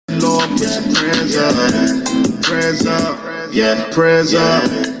Lord, put your prayers up. Prayers up. Yeah, prayers up.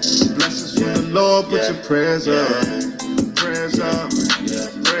 Blessings from the Lord, put your prayers up. Prayers up.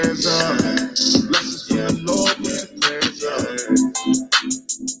 Prayers up. Blessings from the Lord, put your prayers up.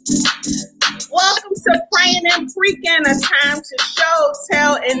 Welcome to Praying and Preaching, a time to show,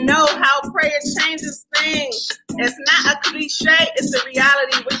 tell, and know how prayer changes things. It's not a cliche, it's a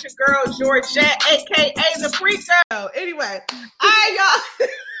reality with your girl, Georgette, aka the Preacher. Anyway, y'all.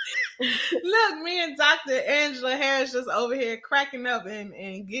 Look, me and Dr. Angela Harris just over here cracking up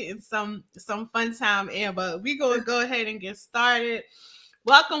and getting some fun time in, but we gonna go ahead and get started.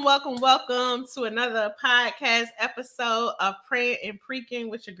 Welcome to another podcast episode of Praying and Preaching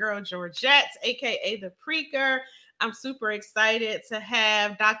with your girl Georgette, aka the Preacher. I'm super excited to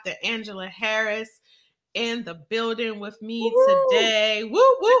have Dr. Angela Harris in the building with me today.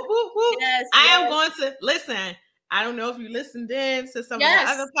 Woo, woo, woo, woo. Yes, I am going to listen. I don't know if you listened in to some of the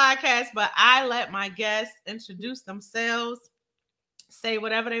other podcasts, but I let my guests introduce themselves, say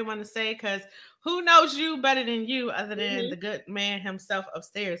whatever they want to say, because who knows you better than you other than the good man himself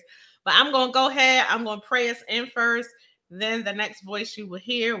upstairs. But I'm going to go ahead. I'm going to pray us in first. Then the next voice you will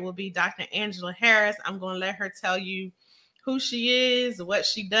hear will be Dr. Angela Harris. I'm going to let her tell you who she is, what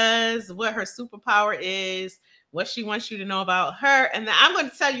she does, what her superpower is, what she wants you to know about her. And then I'm going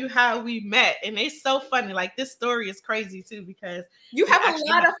to tell you how we met. And it's so funny. Like, this story is crazy too, because you have a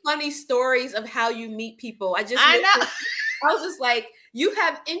lot of funny stories of how you meet people. I know. I was just like, you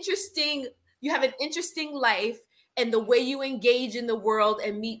have an interesting life, and the way you engage in the world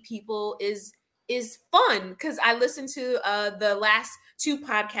and meet people is fun. Because I listened to the last two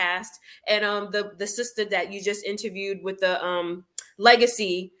podcasts, and the sister that you just interviewed with the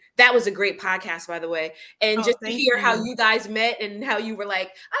legacy. That was a great podcast, by the way. And just to hear how you guys met and how you were like,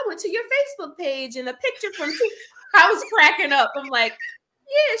 I went to your Facebook page and a picture from you. I was cracking up. I'm like,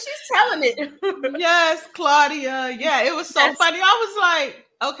 yeah, she's telling it. Yes, Claudia. Yeah, it was so funny. I was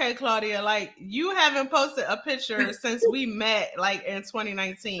like, okay, Claudia, like, you haven't posted a picture since we met, like, in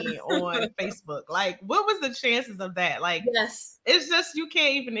 2019 on Facebook. Like, what was the chances of that? Like, it's just, you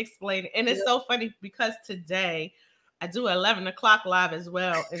can't even explain it. And it's so funny because today, I do 11 o'clock live as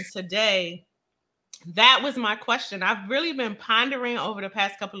well. And today, that was my question. I've really been pondering over the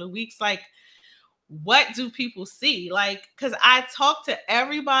past couple of weeks, like, what do people see? Like, because I talk to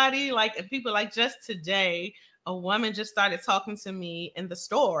everybody, like, and people, like, just today, a woman just started talking to me in the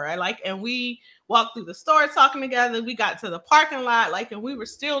store. And we walked through the store talking together. We got to the parking lot, like, and we were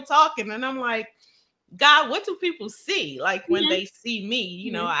still talking. And I'm like, God, what do people see? Like, when they see me,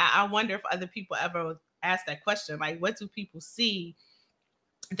 you know, I wonder if other people ever ask that question. Like, what do people see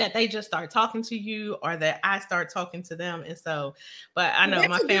that they just start talking to you, or that I start talking to them? And so, but I know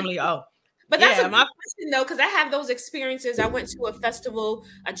my family, but that's a good question, though, because I have those experiences. I went to a festival,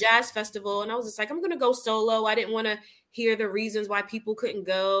 a jazz festival, and I was just like, I'm going to go solo. I didn't want to hear the reasons why people couldn't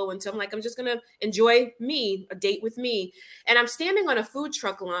go. And so I'm like, I'm just going to enjoy me, a date with me. And I'm standing on a food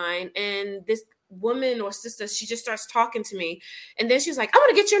truck line, and this woman or sister, she just starts talking to me. And then she's like, I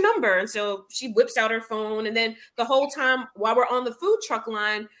want to get your number. And so she whips out her phone. And then the whole time while we're on the food truck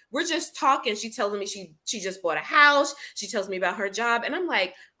line, we're just talking. She tells me she just bought a house. She tells me about her job. And I'm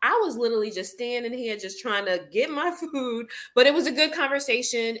like, I was literally just standing here just trying to get my food. But it was a good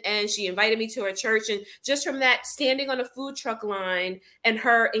conversation. And she invited me to her church. And just from that, standing on a food truck line and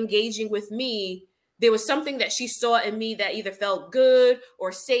her engaging with me, there was something that she saw in me that either felt good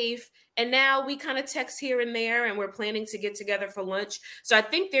or safe. And now we kind of text here and there, and we're planning to get together for lunch. So I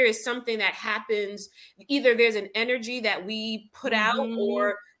think there is something that happens. Either there's an energy that we put out,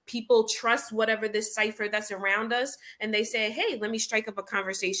 or people trust whatever this cipher that's around us, and they say, hey, let me strike up a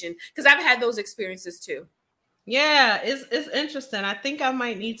conversation. Because I've had those experiences too. Yeah, it's interesting. I think I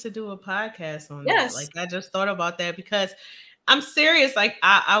might need to do a podcast on that. Like, I just thought about that because I'm serious. Like,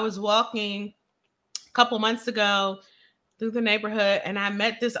 I was walking a couple months ago through the neighborhood, and I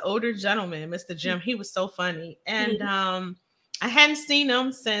met this older gentleman, Mr. Jim. He was so funny. And I hadn't seen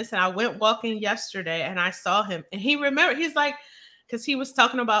him since, and I went walking yesterday, and I saw him, and he remembered. He's like, because he was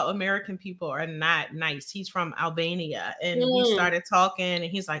talking about American people are not nice. He's from Albania, and we started talking, and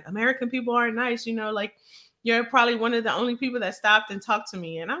he's like, American people aren't nice, you know, like, you're probably one of the only people that stopped and talked to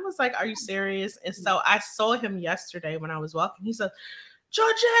me. And I was like, are you serious? And so I saw him yesterday when I was walking. He said,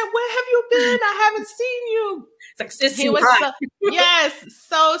 Georgette, where have you been? I haven't seen you. It's like, sissy, he was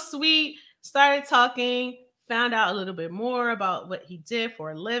so sweet. Started talking, found out a little bit more about what he did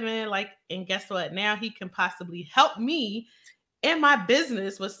for a living. Like, and guess what? Now he can possibly help me in my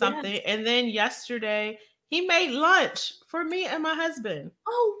business with something. And then yesterday, he made lunch for me and my husband.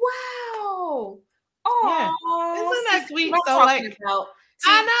 Oh, wow. Oh, yeah. Isn't that sweet? So, like,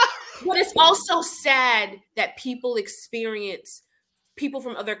 I know. But it's also sad that people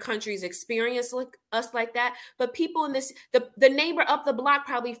from other countries experience like us like that. But people in this, the neighbor up the block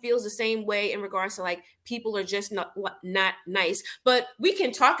probably feels the same way in regards to like people are just not nice. But we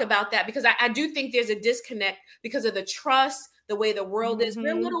can talk about that because I do think there's a disconnect because of the trust, the way the world is.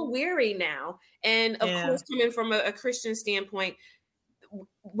 We're a little weary now. And of course, coming from a Christian standpoint,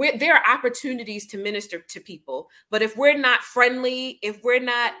 there are opportunities to minister to people. But if we're not friendly, if we're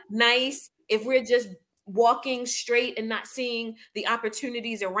not nice, if we're just walking straight and not seeing the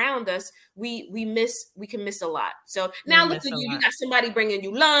opportunities around us, we can miss a lot. So now look at you got somebody bringing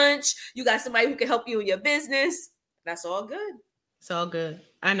you lunch, you got somebody who can help you in your business. That's all good. It's all good.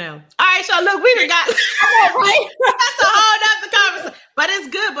 I know. All right, so look, we got right? That's a whole nother conversation. But it's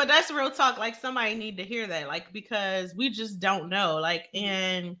good, but that's real talk. Like somebody need to hear that, like, because we just don't know. Like,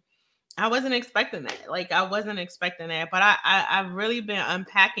 and I wasn't expecting that. Like, I wasn't expecting that. But I've really been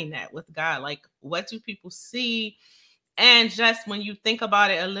unpacking that with God. Like, what do people see? And just when you think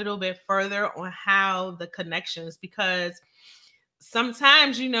about it a little bit further on how the connections, because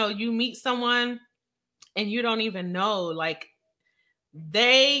sometimes, you know, you meet someone and you don't even know, like,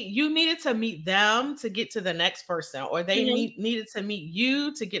 you needed to meet them to get to the next person, or they needed to meet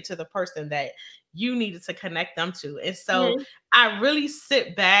you to get to the person that you needed to connect them to. And so I really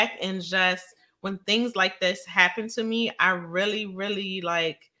sit back and just, when things like this happen to me, I really, really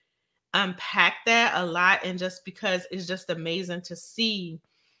like unpack that a lot. And just because it's just amazing to see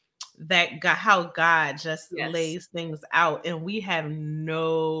that how God just lays things out, and we have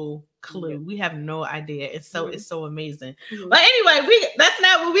no clue. We have no idea. It's so amazing. But anyway, that's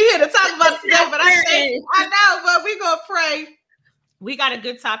not what we're here to talk about today. But I know, but we're gonna pray. We got a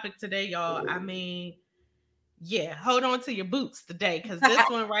good topic today, y'all. I mean, yeah, hold on to your boots today, because this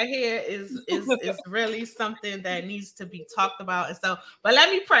one right here is really something that needs to be talked about. And so, but let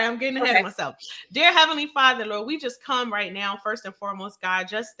me pray. I'm getting ahead of myself. Dear Heavenly Father, Lord, we just come right now, first and foremost, God,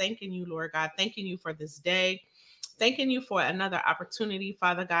 just thanking you, Lord God, thanking you for this day. Thanking you for another opportunity,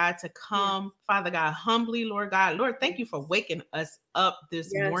 Father God, to come, Father God, humbly, Lord God. Lord, thank you for waking us up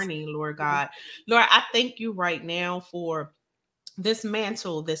this morning, Lord God. Lord, I thank you right now for this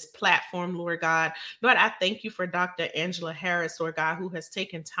mantle, this platform, Lord God. Lord, I thank you for Dr. Angela Harris, Lord God, who has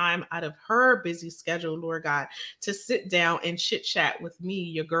taken time out of her busy schedule, Lord God, to sit down and chit chat with me,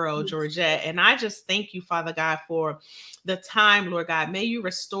 your girl, Georgette. And I just thank you, Father God, for the time, Lord God. May you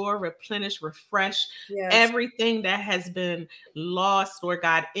restore, replenish, refresh everything that has been lost, Lord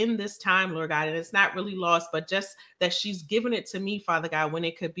God, in this time, Lord God. And it's not really lost, but just that she's given it to me, Father God, when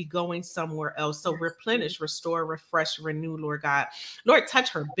it could be going somewhere else. So replenish, restore, refresh, renew, Lord God. Lord, touch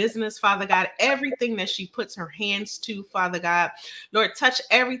her business, Father God, everything that she puts her hands to, Father God. Lord, touch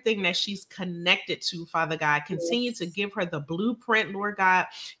everything that she's connected to, Father God. Continue to give her the blueprint, Lord God.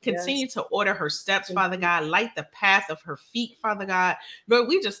 Continue to order her steps, Father God. Light the path of her feet, Father God. Lord,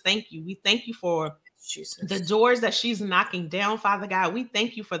 we just thank you. We thank you for the doors that she's knocking down, Father God. We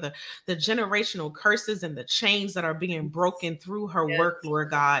thank you for the generational curses and the chains that are being broken through her work, Lord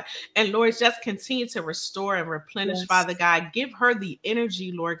God. And Lord, just continue to restore and replenish, Father God. Give her the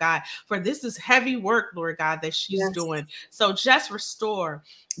energy, Lord God, for this is heavy work, Lord God, that she's doing. So just restore.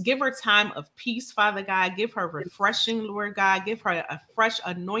 Give her time of peace, Father God. Give her refreshing, Lord God. Give her a fresh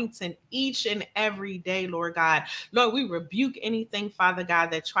anointing each and every day, Lord God. Lord, we rebuke anything, Father God,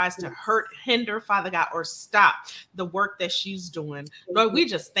 that tries to hurt, hinder, Father God, or stop the work that she's doing. Lord, we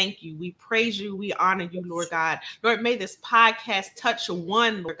just thank you. We praise you. We honor you, Lord God. Lord, may this podcast touch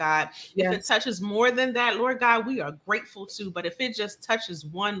one, Lord God. If it touches more than that, Lord God, we are grateful too. But if it just touches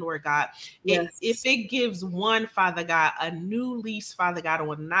one, Lord God, if it gives one, Father God, a new lease, Father God,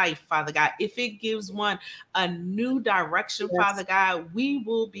 on life, Father God, if it gives one a new direction, Father God, we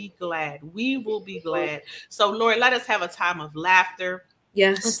will be glad. We will be glad. So, Lord, let us have a time of laughter.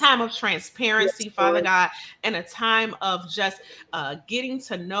 A time of transparency, Father God, and a time of just getting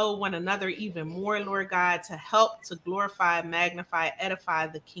to know one another even more, Lord God, to help to glorify, magnify, edify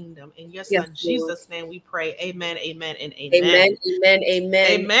the kingdom. In your son, Jesus' name we pray. Amen, amen, and amen. Amen, amen,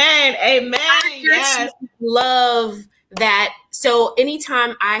 amen. Amen, amen. Yes. Love that. So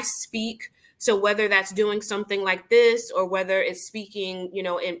anytime I speak, so whether that's doing something like this or whether it's speaking, you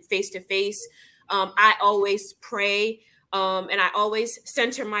know, in face-to-face, I always pray. And I always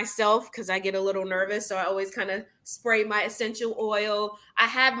center myself because I get a little nervous. So I always kind of spray my essential oil. I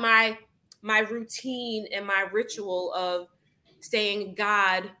have my routine and my ritual of saying,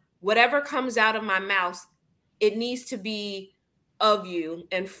 God, whatever comes out of my mouth, it needs to be of you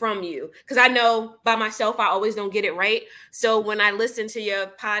and from you. Because I know by myself, I always don't get it right. So when I listened to your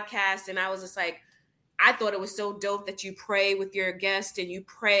podcast and I was just like, I thought it was so dope that you pray with your guest and you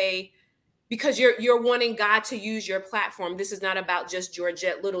pray because you're wanting God to use your platform. This is not about just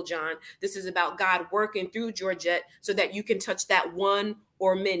Georgette Littlejohn. This is about God working through Georgette so that you can touch that one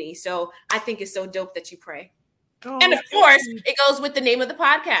or many. So I think it's so dope that you pray. Oh, and of course, it goes with the name of the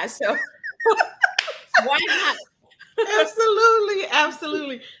podcast. So why not? Absolutely,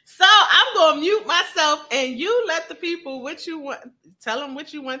 absolutely. So I'm gonna mute myself, and you let the people tell them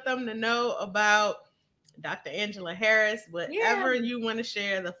what you want them to know about Dr. Angela Harris. Whatever you want to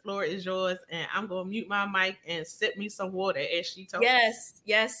share, the floor is yours. And I'm gonna mute my mic and sip me some water as she talks.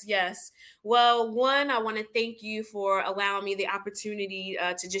 Yes. Well, one, I want to thank you for allowing me the opportunity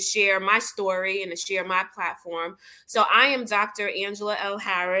to just share my story and to share my platform. So I am Dr. Angela L.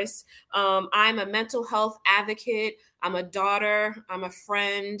 Harris. I'm a mental health advocate. I'm a daughter. I'm a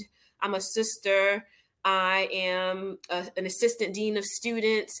friend. I'm a sister. I am an assistant dean of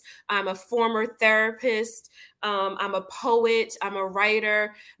students. I'm a former therapist. I'm a poet. I'm a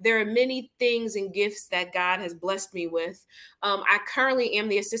writer. There are many things and gifts that God has blessed me with. I currently am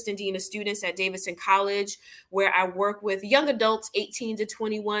the assistant dean of students at Davidson College, where I work with young adults 18 to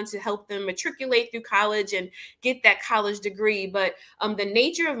 21 to help them matriculate through college and get that college degree. But the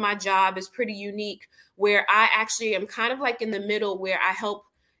nature of my job is pretty unique, where I actually am kind of like in the middle, where I help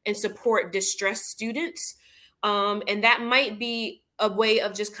and support distressed students. And that might be a way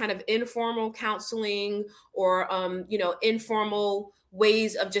of just kind of informal counseling or, informal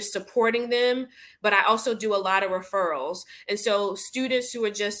ways of just supporting them. But I also do a lot of referrals. And so students who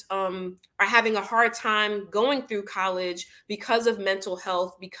are just are having a hard time going through college because of mental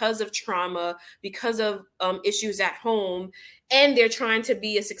health, because of trauma, because of issues at home, and they're trying to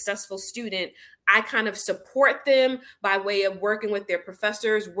be a successful student, I kind of support them by way of working with their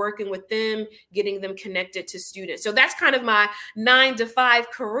professors, working with them, getting them connected to students. So that's kind of my 9-to-5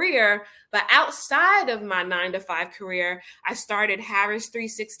 career. But outside of my 9-to-5 career, I started Harris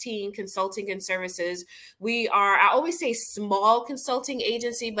 316 Consulting and Services. We are, I always say small consulting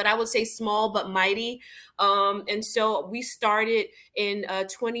agency, but I would say small but mighty. And so we started in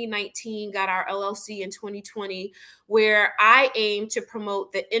 2019, got our LLC in 2020, where I aim to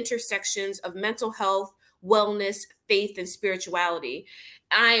promote the intersections of mental health, wellness, faith, and spirituality.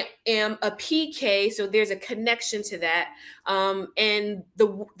 I am a PK, so there's a connection to that. And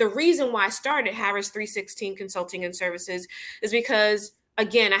the reason why I started Harris 316 Consulting and Services is because,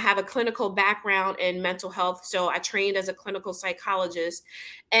 again, I have a clinical background in mental health. So I trained as a clinical psychologist,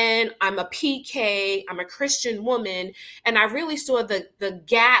 and I'm a PK, I'm a Christian woman, and I really saw the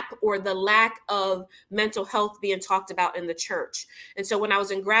gap or the lack of mental health being talked about in the church. And so when I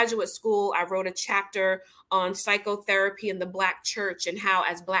was in graduate school, I wrote a chapter on psychotherapy in the Black church and how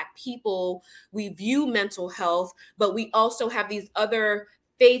as Black people, we view mental health, but we also have these other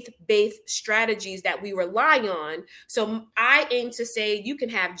faith-based strategies that we rely on. So I aim to say you can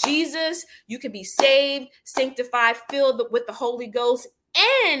have Jesus, you can be saved, sanctified, filled with the Holy Ghost,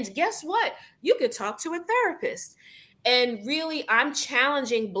 and guess what? You can talk to a therapist. And really, I'm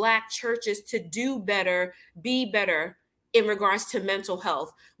challenging Black churches to do better, be better in regards to mental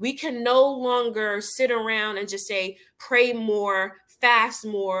health. We can no longer sit around and just say, pray more, fast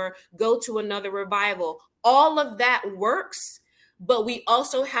more, go to another revival. All of that works, but we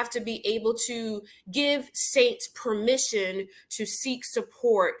also have to be able to give saints permission to seek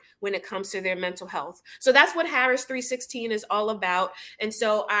support when it comes to their mental health. So that's what Harris 316 is all about. And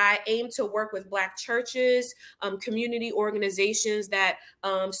so I aim to work with Black churches, community organizations that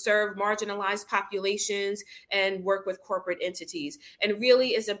serve marginalized populations, and work with corporate entities. And really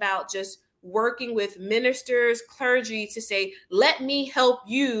is about just working with ministers, clergy to say, let me help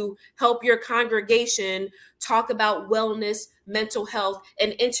you help your congregation talk about wellness, mental health,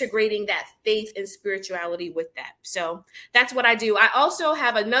 and integrating that faith and spirituality with that. So that's what I do. I also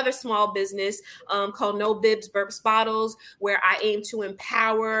have another small business called No Bibs Burps Bottles, where I aim to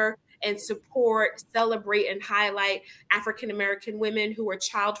empower and support, celebrate, and highlight African-American women who are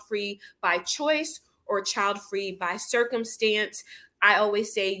child-free by choice or child-free by circumstance. I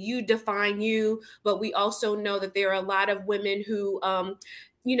always say you define you, but we also know that there are a lot of women who,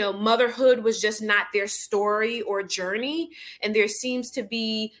 motherhood was just not their story or journey. And there seems to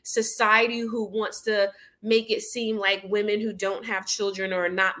be society who wants to make it seem like women who don't have children or are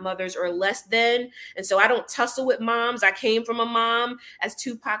not mothers are less than. And so I don't tussle with moms. I came from a mom. As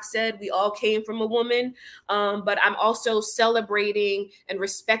Tupac said, we all came from a woman. But I'm also celebrating and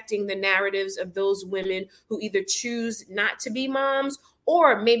respecting the narratives of those women who either choose not to be moms,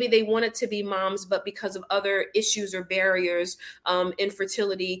 or maybe they wanted to be moms, but because of other issues or barriers,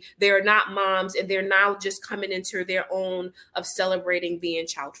 infertility, they're not moms, and they're now just coming into their own of celebrating being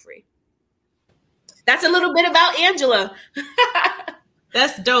child-free. That's a little bit about Angela.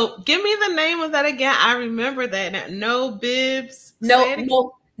 That's dope. Give me the name of that again. I remember that. No bibs.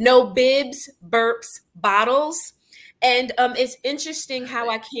 No bibs, burps, bottles. And it's interesting how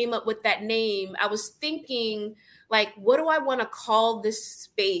I came up with that name. I was thinking, like, what do I want to call this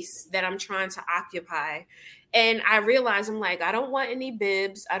space that I'm trying to occupy? And I realized I'm like, I don't want any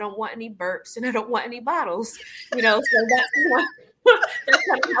bibs, I don't want any burps, and I don't want any bottles. So that's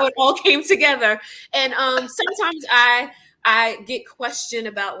kind of how it all came together. And sometimes I get questioned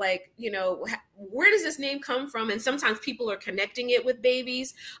about, like, where does this name come from? And sometimes people are connecting it with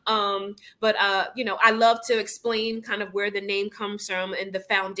babies. But I love to explain kind of where the name comes from and the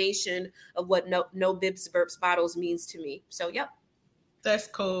foundation of what no bibs, burps, bottles means to me. So, yep. That's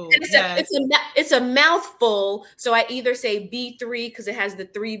cool. It's a mouthful. So I either say B3 because it has the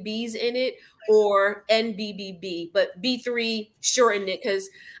 3 B's in it, or NBBB, but B3 shortened it because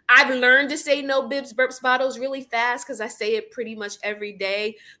I've learned to say no bibs, burps, bottles really fast because I say it pretty much every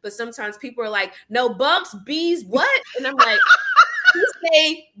day. But sometimes people are like, no bumps, B's, what? And I'm like, you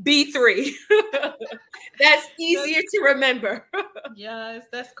say B3. That's easier to remember. Yes,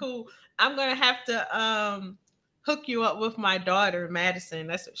 that's cool. I'm going to have to hook you up with my daughter, Madison.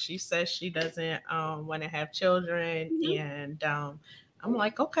 That's what she says. She doesn't want to have children. Mm-hmm. And I'm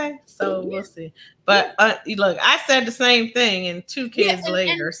like, okay, so we'll see. But look, I said the same thing, and 2 kids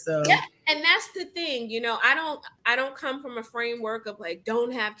later. So and that's the thing, I don't come from a framework of like,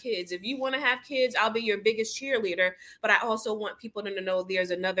 don't have kids. If you want to have kids, I'll be your biggest cheerleader. But I also want people to know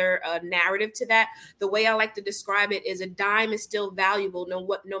there's another narrative to that. The way I like to describe it is a dime is still valuable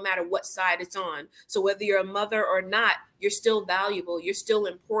no matter what side it's on. So whether you're a mother or not, you're still valuable. You're still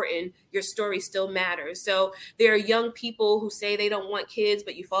important. Your story still matters. So there are young people who say they don't want kids,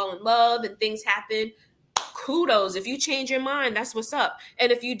 but you fall in love and things happen. Kudos. If you change your mind, that's what's up.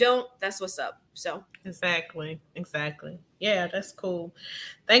 And if you don't, that's what's up. So exactly. Yeah, that's cool.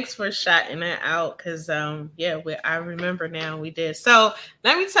 Thanks for shouting that out because I remember now we did. So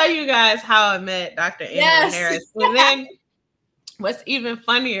let me tell you guys how I met Dr. Angela Harris. And then what's even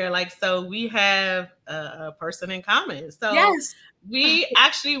funnier, so we have a person in common. So we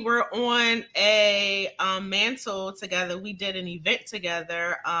actually were on a mantle together. We did an event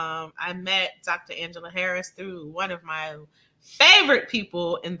together. I met Dr. Angela Harris through one of my favorite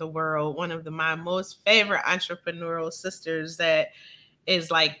people in the world, one of my most favorite entrepreneurial sisters that is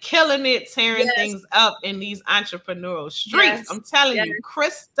like killing it, tearing things up in these entrepreneurial streets. I'm telling you,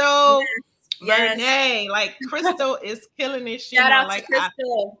 Crystal. Renee, Crystal is killing it. Shout out to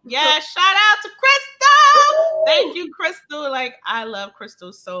Crystal. Shout out to Crystal. Thank you, Crystal. I love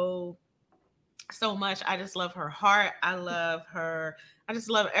Crystal so much. I just love her heart. I love her. I just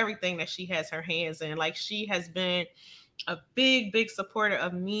love everything that she has her hands in. She has been a big supporter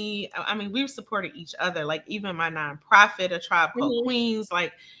of me. I mean, we've supported each other. Even my nonprofit, A Tribe Called Queens.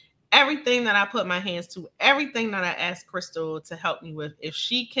 Everything that I put my hands to, everything that I ask Crystal to help me with, if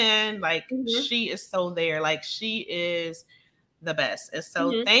she can, she is so there. She is the best. And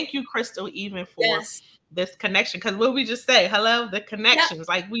so thank you, Crystal, even for this connection. Because what we just say, hello, the connections,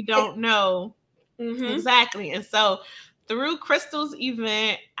 we don't know exactly. And so through Crystal's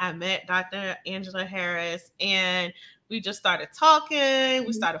event, I met Dr. Angela Harris, and we just started talking.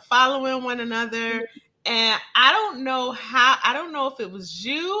 We started following one another. And I don't know if it was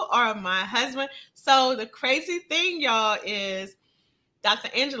you or my husband. So the crazy thing, y'all, is Dr.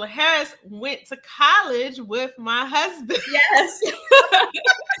 Angela Harris went to college with my husband. Yes. And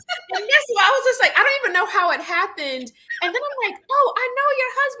that's why I was just like, I don't even know how it happened. And then I'm like, oh, I know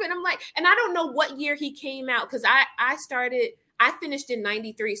your husband. I'm like, and I don't know what year he came out because I finished in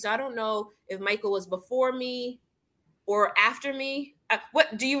 93. So I don't know if Michael was before me or after me.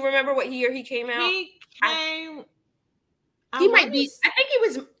 What do you remember what year he came out? He might be. I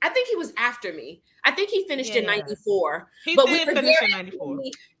think he was after me. I think he finished in 94. He did finish in 94.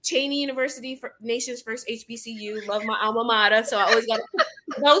 Cheney University, nation's first HBCU. Love my alma mater. So I always got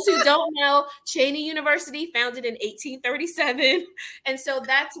those who don't know, Cheney University, founded in 1837. And so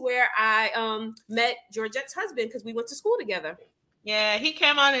that's where I met Georgette's husband because we went to school together. Yeah, he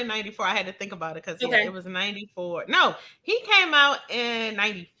came out in 94. I had to think about it because it was 94. No, he came out in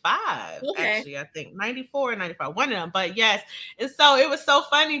 95, actually, I think. 94 or 95, one of them. But yes, and so it was so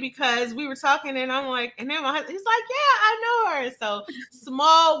funny because we were talking and I'm like, and then my husband, he's like, yeah, I know her. So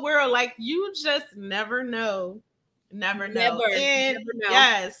small world, you just never know Never know. And never know.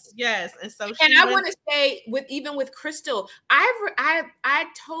 Yes. And so and I want to say with Crystal, I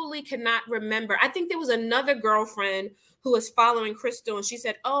totally cannot remember. I think there was another girlfriend who was following Crystal, and she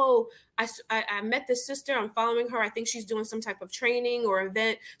said, "Oh, I met this sister. I'm following her. I think she's doing some type of training or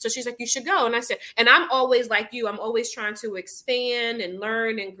event." So she's like, "You should go." And I said, and I'm always like you. I'm always trying to expand and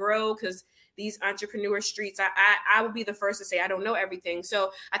learn and grow, because these entrepreneur streets, I will be the first to say I don't know everything.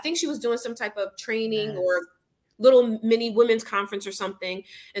 So I think she was doing some type of training or little mini women's conference or something.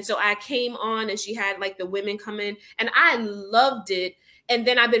 And so I came on and she had like the women come in, and I loved it. And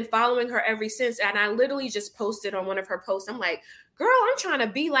then I've been following her ever since. And I literally just posted on one of her posts, I'm like, girl, I'm trying to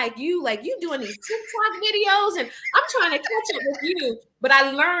be like you doing these TikTok videos, and I'm trying to catch up with you. But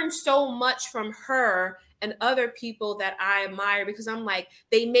I learned so much from her and other people that I admire, because I'm like,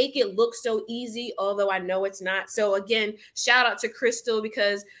 they make it look so easy, although I know it's not. So again, shout out to Crystal,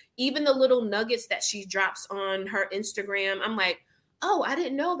 because even the little nuggets that she drops on her Instagram, I'm like, oh, I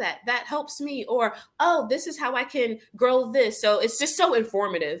didn't know that. That helps me. Or, oh, this is how I can grow this. So it's just so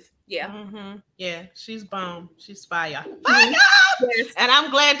informative. Yeah. Mm-hmm. Yeah, she's bomb. She's fire. Fire! Yes. And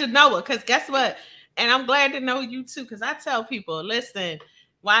I'm glad to know her, because guess what? And I'm glad to know you too, because I tell people, listen,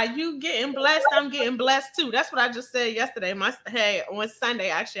 while you getting blessed, I'm getting blessed too. That's what I just said yesterday. On Sunday,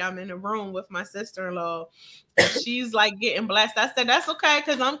 actually, I'm in the room with my sister-in-law. She's like getting blessed. I said, that's okay,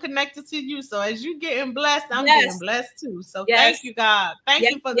 because I'm connected to you. So as you getting blessed, I'm getting blessed too. So thank you, God. Thank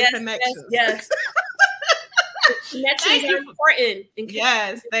you for the connections. Yes. Connections are important.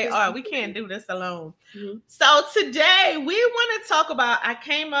 Yes, they are. We can't do this alone. Mm-hmm. So today we want to talk about, I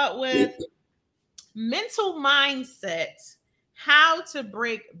came up with mental mindset, how to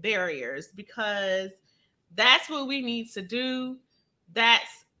break barriers, because that's what we need to do.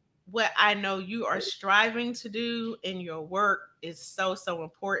 That's what I know you are striving to do in your work is so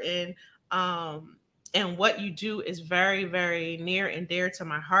important. And what you do is very, very near and dear to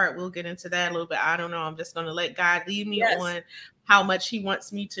my heart. We'll get into that a little bit. I don't know. I'm just going to let God lead me on how much he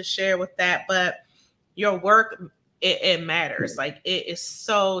wants me to share with that. But your work, it matters. Like, it is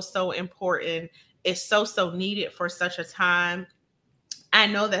so important. It's so needed for such a time. I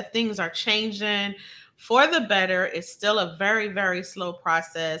know that things are changing for the better. It's still a very, very slow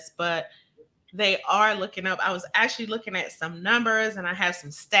process, but they are looking up. I was actually looking at some numbers and I have some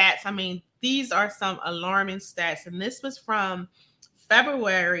stats. I mean, these are some alarming stats. And this was from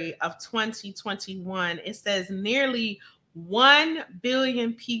February of 2021. It says nearly 1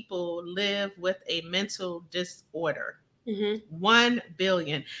 billion people live with a mental disorder. Mm-hmm. 1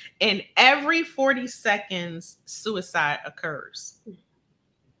 billion. And every 40 seconds, suicide occurs.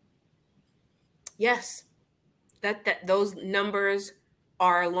 Yes, that those numbers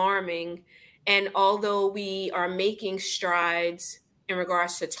are alarming. And although we are making strides in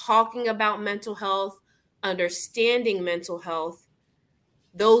regards to talking about mental health, understanding mental health,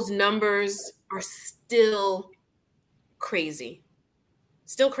 those numbers are still crazy.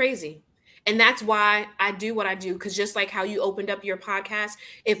 Still crazy. And that's why I do what I do, because just like how you opened up your podcast,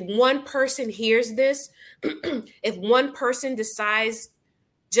 if one person hears this, if one person decides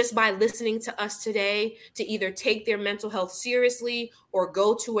just by listening to us today to either take their mental health seriously or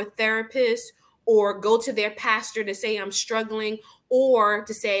go to a therapist or go to their pastor to say, I'm struggling, or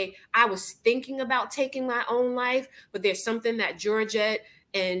to say, I was thinking about taking my own life, but there's something that Georgette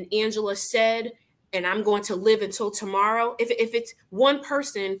and Angela said, and I'm going to live until tomorrow. If it's one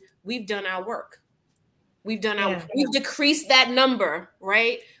person, we've done our work. We've decreased that number,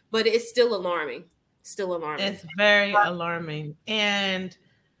 right? But it's still alarming. Still alarming. It's very alarming. And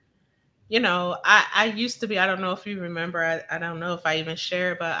you know, I used to be, I don't know if you remember, I don't know if I even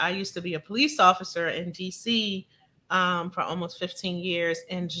share, but I used to be a police officer in DC for almost 15 years.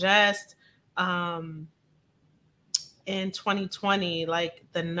 And just in 2020, like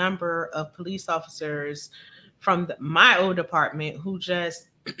the number of police officers from my old department who just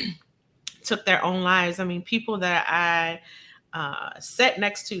took their own lives. I mean, people that I sat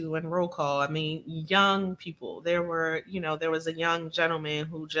next to in roll call, I mean, young people. There was a young gentleman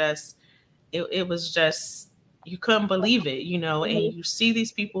who just, it was just, you couldn't believe it, you know, and you see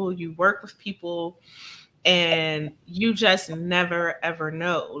these people, you work with people, and you just never, ever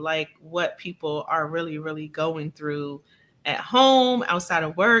know like what people are really, really going through at home, outside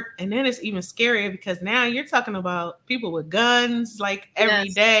of work. And then it's even scarier because now you're talking about people with guns like every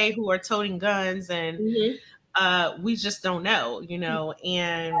day who are toting guns, and we just don't know, you know,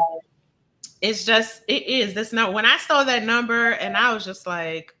 and that's not, when I saw that number and I was just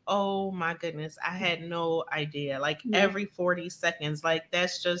like, oh my goodness, I had no idea. Like every 40 seconds, like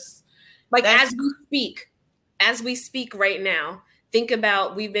that's just like, as we speak right now, think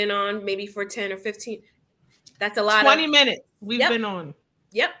about, we've been on maybe for 10 or 15, That's a lot. 20 minutes we've Yep. been on.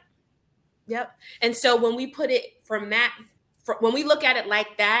 Yep. Yep. And so when we put it from that, when we look at it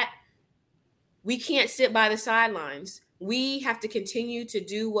like that, we can't sit by the sidelines. We have to continue to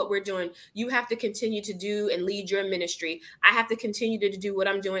do what we're doing. You have to continue to do and lead your ministry. I have to continue to do what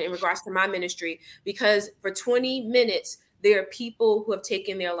I'm doing in regards to my ministry, because for 20 minutes, there are people who have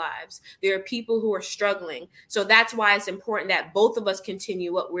taken their lives. There are people who are struggling. So that's why it's important that both of us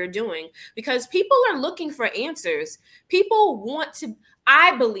continue what we're doing, because people are looking for answers. People want to,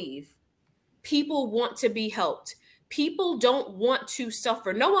 I believe, people want to be helped. People don't want to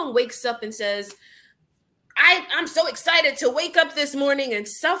suffer. No one wakes up and says, I'm so excited to wake up this morning and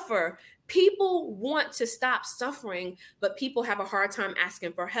suffer. People want to stop suffering, but people have a hard time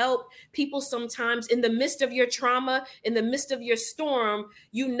asking for help. People sometimes, in the midst of your trauma, in the midst of your storm,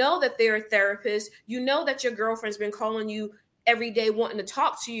 you know that there are therapists. You know that your girlfriend's been calling you every day wanting to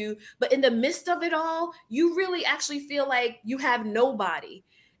talk to you. But in the midst of it all, you really actually feel like you have nobody.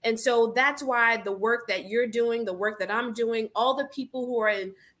 And so that's why the work that you're doing, the work that I'm doing, all the people who are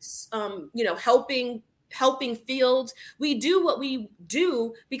in, helping fields, we do what we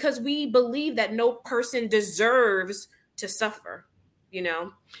do because we believe that no person deserves to suffer,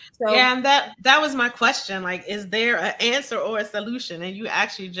 So yeah, and that was my question. Like, is there an answer or a solution? And you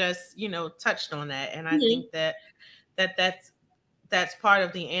actually just, touched on that. And I think that's part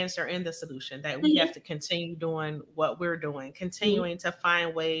of the answer and the solution, that we have to continue doing what we're doing, continuing to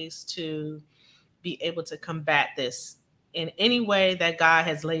find ways to be able to combat this in any way that God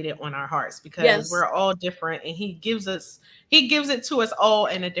has laid it on our hearts, because we're all different, and he gives it to us all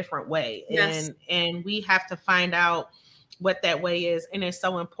in a different way. And we have to find out what that way is. And it's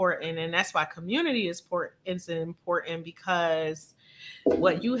so important. And that's why community is important, because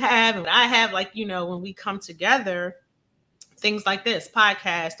what you have and what I have, like, when we come together, things like this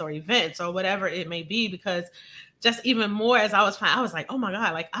podcast or events or whatever it may be, because just even more as I was like, oh my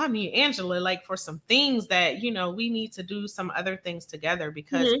God, like I need Angela, like for some things that, we need to do some other things together,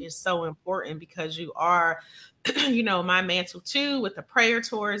 because it's so important, because you are, my mantle too with the prayer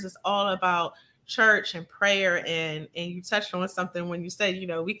tours is all about church and prayer. And you touched on something when you said,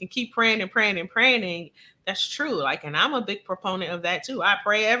 we can keep praying and praying and praying. And that's true. Like, and I'm a big proponent of that too. I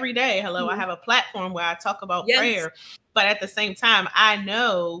pray every day. Hello. I have a platform where I talk about prayer, but at the same time, I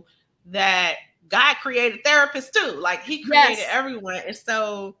know that God created therapists too. Like he created everyone.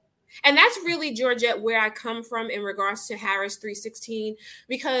 And that's really, Georgette, where I come from in regards to Harris 3:16,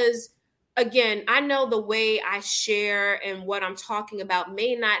 because again, I know the way I share and what I'm talking about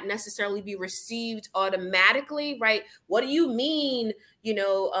may not necessarily be received automatically, right? What do you mean? You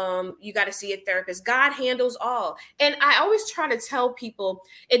got to see a therapist. God handles all. And I always try to tell people,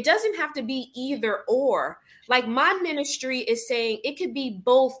 it doesn't have to be either or. Like my ministry is saying it could be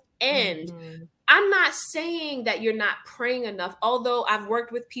both and. I'm not saying that you're not praying enough, although I've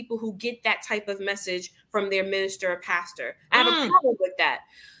worked with people who get that type of message from their minister or pastor. I have a problem with that.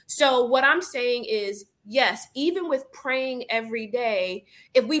 So what I'm saying is, yes, even with praying every day,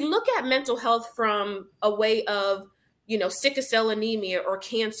 if we look at mental health from a way of, sickle cell anemia or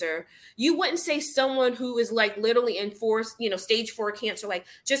cancer, you wouldn't say someone who is like literally in stage 4 cancer, like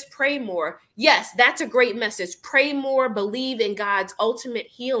just pray more. Yes, that's a great message. Pray more, believe in God's ultimate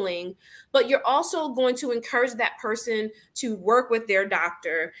healing, but you're also going to encourage that person to work with their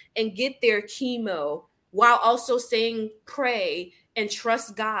doctor and get their chemo while also saying pray and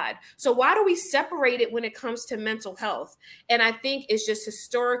trust God. So why do we separate it when it comes to mental health? And I think it's just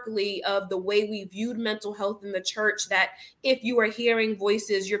historically of the way we viewed mental health in the church, that if you are hearing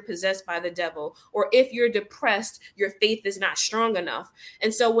voices, you're possessed by the devil, or if you're depressed, your faith is not strong enough.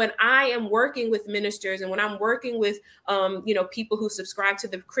 And so when I am working with ministers and when I'm working with, people who subscribe to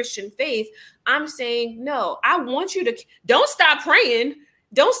the Christian faith, I'm saying, no, I want you to don't stop praying.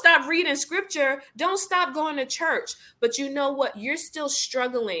 Don't stop reading scripture. Don't stop going to church. But you know what? You're still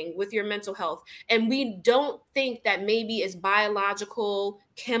struggling with your mental health. And we don't think that maybe it's biological,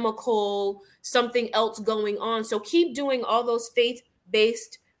 chemical, something else going on. So keep doing all those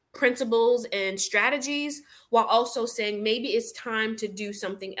faith-based principles and strategies while also saying maybe it's time to do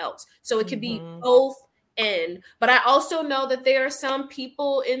something else. So it could be both and. But I also know that there are some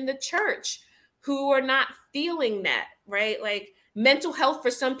people in the church who are not feeling that, right? Like, mental health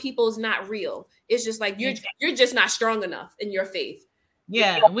for some people is not real. It's just like you're just not strong enough in your faith.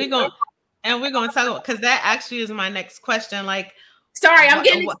 Yeah, we're going to talk about, because that actually is my next question. Like, sorry, I'm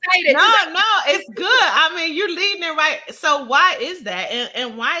getting excited. No, it's good. I mean, you're leading it right. So why is that,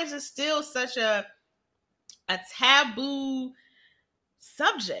 and why is it still such a taboo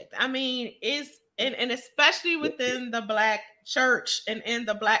subject? I mean, and especially within the Black church and in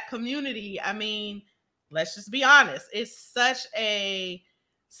the Black community. I mean, let's just be honest. It's such a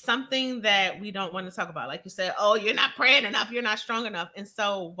something that we don't want to talk about. Like you said, oh, you're not praying enough, you're not strong enough. And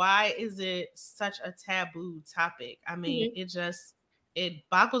so why is it such a taboo topic? I mean, it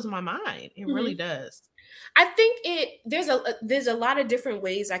boggles my mind. It really does. I think there's a lot of different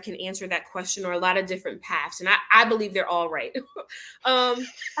ways I can answer that question, or a lot of different paths, and I believe they're all right. I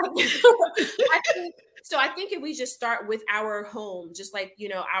think if we just start with our home, just like, you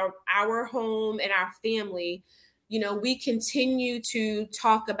know, our home and our family, you know, we continue to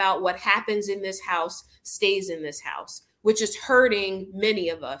talk about what happens in this house stays in this house, which is hurting many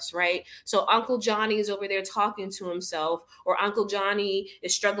of us, right? So Uncle Johnny is over there talking to himself, or Uncle Johnny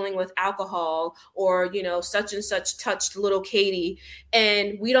is struggling with alcohol, or, you know, such and such touched little Katie.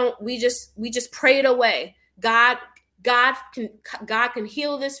 And we just pray it away. God can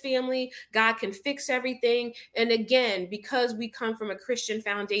heal this family. God can fix everything. And again, because we come from a Christian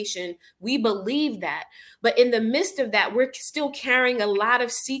foundation, we believe that. But in the midst of that, we're still carrying a lot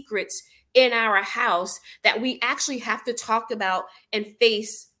of secrets in our house that we actually have to talk about and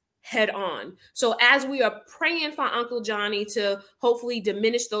face head on. So as we are praying for Uncle Johnny to hopefully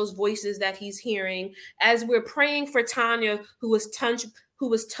diminish those voices that he's hearing, as we're praying for Tanya, who was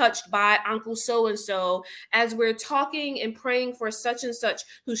touched by Uncle so-and-so, as we're talking and praying for such and such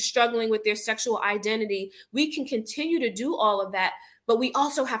who's struggling with their sexual identity, we can continue to do all of that, but we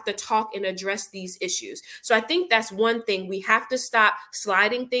also have to talk and address these issues. So I think that's one thing. We have to stop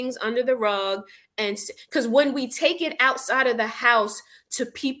sliding things under the rug, and because when we take it outside of the house to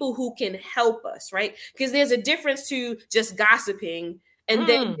people who can help us, right? Because there's a difference to just gossiping. And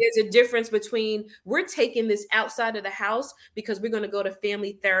then there's a difference between we're taking this outside of the house because we're going to go to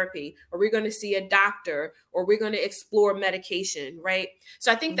family therapy, or we're going to see a doctor, or we're going to explore medication, right?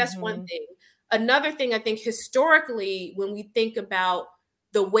 So I think that's one thing. Another thing, I think historically, when we think about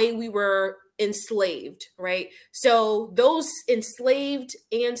the way we were enslaved, right? So those enslaved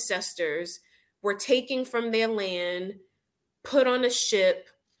ancestors were taken from their land, put on a ship,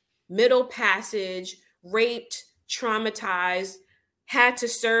 Middle Passage, raped, traumatized, had to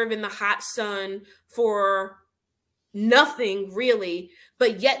serve in the hot sun for nothing really,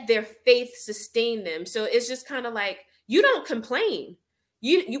 but yet their faith sustained them. So it's just kind of like, you don't complain.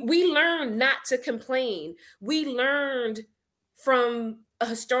 We learned not to complain. We learned from a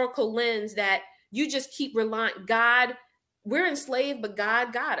historical lens that you just keep relying. God, we're enslaved, but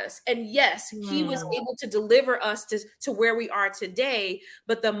God got us. And yes, he was able to deliver us to where we are today.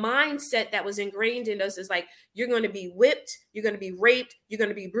 But the mindset that was ingrained in us is like, you're going to be whipped, you're going to be raped, you're going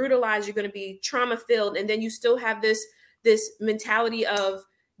to be brutalized, you're going to be trauma filled. And then you still have this mentality of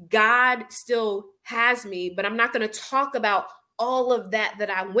God still has me, but I'm not going to talk about all of that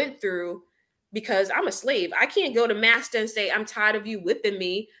I went through because I'm a slave. I can't go to master and say, I'm tired of you whipping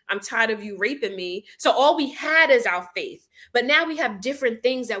me. I'm tired of you raping me. So all we had is our faith. But now we have different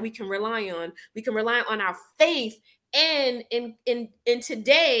things that we can rely on. We can rely on our faith. And in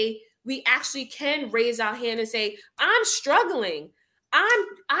today, we actually can raise our hand and say, I'm struggling. I'm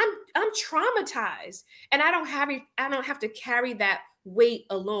traumatized. And I don't have to carry that weight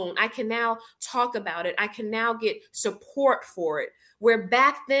alone. I can now talk about it. I can now get support for it. Where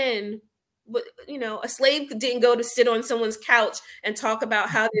back then, you know, a slave didn't go to sit on someone's couch and talk about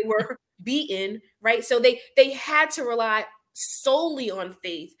how they were beaten, right? So they had to rely solely on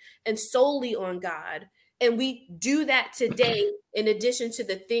faith and solely on God. And we do that today in addition to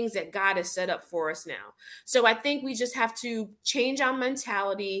the things that God has set up for us now. So I think we just have to change our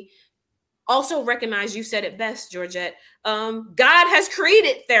mentality. Also recognize, you said it best, Georgette, God has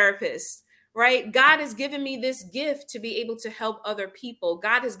created therapists. Right? God has given me this gift to be able to help other people.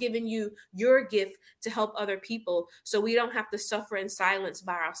 God has given you your gift to help other people. So we don't have to suffer in silence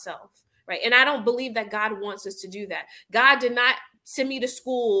by ourselves. Right? And I don't believe that God wants us to do that. God did not send me to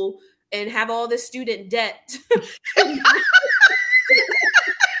school and have all this student debt. I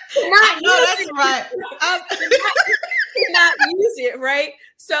know that's right. Not use it, right?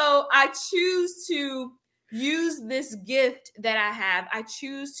 So I choose to use this gift that I have. I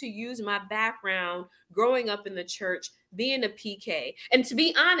choose to use my background growing up in the church, being a PK. And to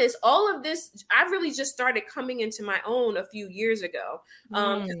be honest, all of this, I really just started coming into my own a few years ago.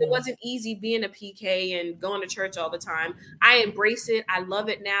 Because it wasn't easy being a PK and going to church all the time. I embrace it. I love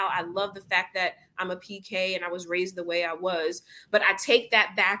it now. I love the fact that I'm a PK and I was raised the way I was. But I take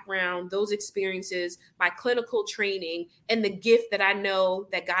that background, those experiences, my clinical training, and the gift that I know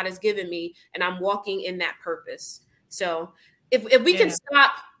that God has given me, and I'm walking in that purpose. So if we can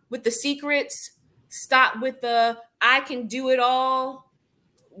stop with the secrets, stop with the I can do it all,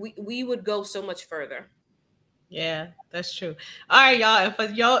 we would go so much further. Yeah, that's true. All right, y'all. And for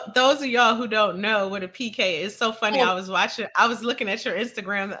y'all, those of y'all who don't know what a PK is, so funny. I was looking at your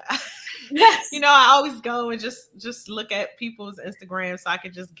Instagram. Yes. You know, I always go and just look at people's Instagram so I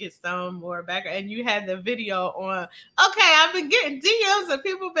could just get some more background. And you had the video on. Okay, I've been getting DMs and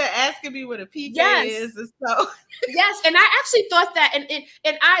people been asking me what a PK is, and so yes, and I actually thought that,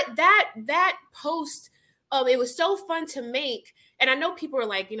 and I that post, it was so fun to make. And I know people are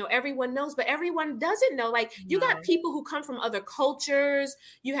like, you know, everyone knows, but everyone doesn't know. Like, you got people who come from other cultures,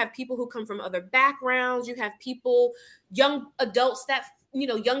 you have people who come from other backgrounds, you have people, young adults that, you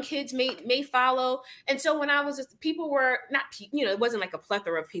know, young kids may follow. And so when I was, people were not, you know, it wasn't like a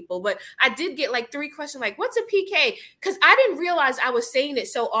plethora of people, but I did get like 3 questions, like, what's a PK? Because I didn't realize I was saying it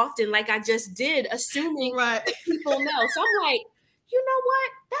so often, like I just did, assuming people know. So I'm like, you know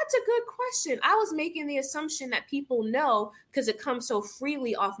what? That's a good question. I was making the assumption that people know because it comes so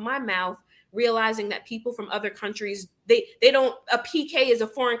freely off my mouth, realizing that people from other countries, they don't, a PK is a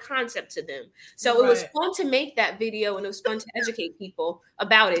foreign concept to them. So it was fun to make that video, and it was fun to educate people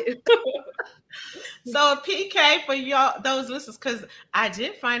about it. So a PK for y'all, those listeners, because I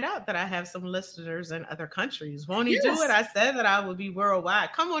did find out that I have some listeners in other countries. Won't he do it? I said that I would be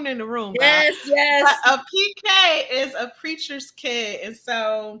worldwide. Come on in the room. Yes, guys. yes. But a PK is a preacher's kid. And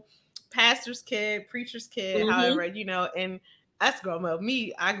so pastor's kid, preacher's kid, however, you know, and us growing up,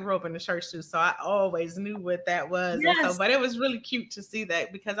 I grew up in the church too, so I always knew what that was. Yes. And so, but it was really cute to see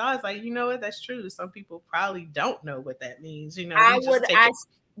that, because I was like, you know what, that's true. Some people probably don't know what that means. You know,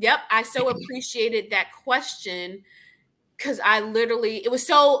 I so appreciated that question, because it was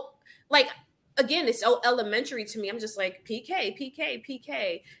so, like, again, it's so elementary to me. I'm just like,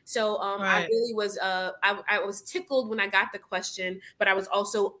 PK. So I really was, I was tickled when I got the question, but I was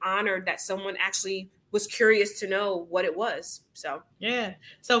also honored that someone actually was curious to know what it was. So yeah,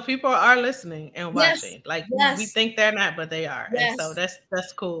 so people are listening and watching. Like we think they're not, but they are. And so that's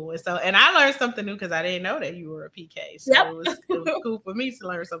cool. And so, and I learned something new because I didn't know that you were a PK. So it was cool for me to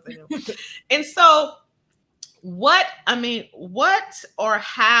learn something new. And so what or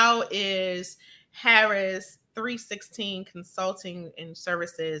how is Harris 316 Consulting and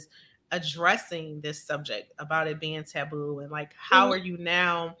Services addressing this subject about it being taboo? And like, how are you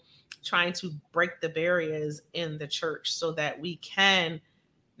now trying to break the barriers in the church so that we can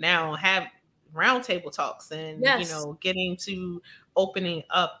now have roundtable talks and, you know, getting to opening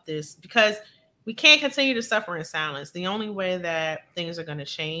up this, because we can't continue to suffer in silence. The only way that things are going to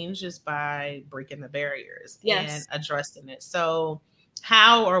change is by breaking the barriers and addressing it. So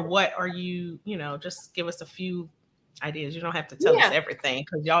how or what are you, you know, just give us a few ideas. You don't have to tell us everything,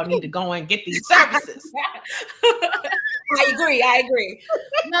 because y'all need to go and get these services. I agree.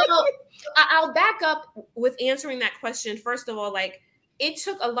 No, I'll back up with answering that question. First of all, like, it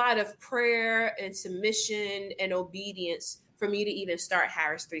took a lot of prayer and submission and obedience for me to even start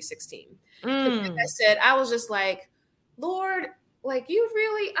Harris 316. Like I said, I was just like, Lord, like, you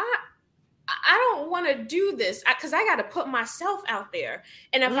really, I don't want to do this, because I got to put myself out there.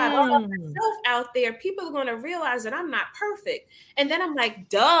 And if I put myself out there, people are going to realize that I'm not perfect. And then I'm like,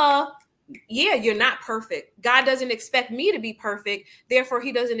 duh. Yeah, you're not perfect. God doesn't expect me to be perfect. Therefore,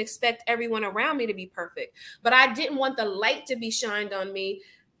 he doesn't expect everyone around me to be perfect. But I didn't want the light to be shined on me,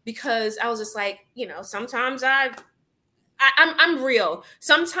 because I was just like, you know, sometimes I'm real.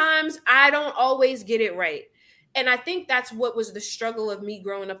 Sometimes I don't always get it right. And I think that's what was the struggle of me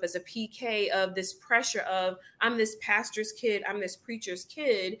growing up as a PK, of this pressure of, I'm this pastor's kid, I'm this preacher's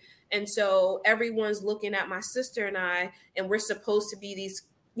kid. And so everyone's looking at my sister and I, and we're supposed to be these,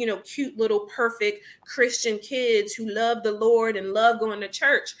 you know, cute little perfect Christian kids who love the Lord and love going to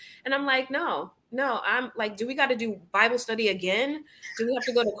church. And I'm like, no, I'm like, do we got to do Bible study again? Do we have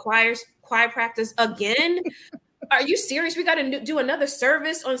to go to choir practice again? Are you serious? We got to do another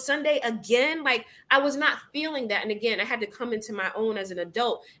service on Sunday again? Like, I was not feeling that. And again, I had to come into my own as an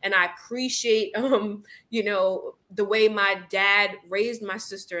adult. And I appreciate, you know, the way my dad raised my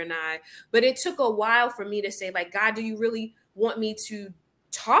sister and I. But it took a while for me to say, like, God, do you really want me to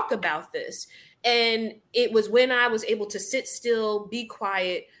talk about this? And it was when I was able to sit still, be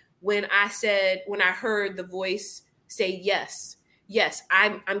quiet, when I heard the voice say, yes,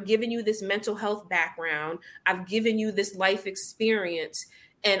 I'm giving you this mental health background. I've given you this life experience,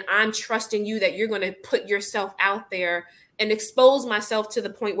 and I'm trusting you that you're going to put yourself out there and expose myself to the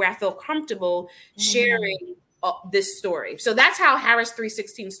point where I feel comfortable sharing this story. So that's how Harris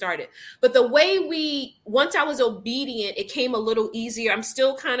 316 started. But the way once I was obedient, it came a little easier. I'm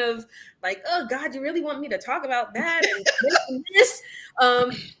still kind of like, oh God, you really want me to talk about that and this?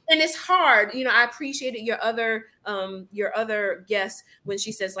 And it's hard. You know, I appreciated your other guest when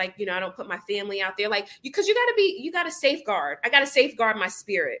she says, like, you know, I don't put my family out there, like, because you gotta safeguard. I gotta safeguard my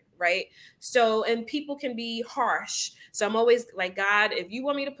spirit, right? So, and people can be harsh. So I'm always like, God, if you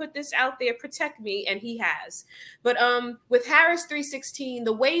want me to put this out there, protect me. And he has. But with Harris 316,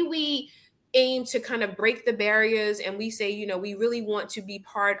 the way we aim to kind of break the barriers, and we say, you know, we really want to be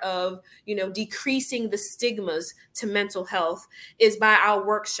part of, you know, decreasing the stigmas to mental health, is by our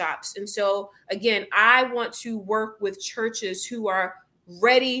workshops. And so again, I want to work with churches who are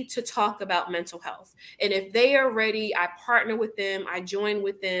ready to talk about mental health. And if they are ready, I partner with them, I join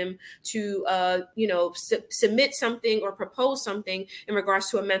with them to, you know, submit something or propose something in regards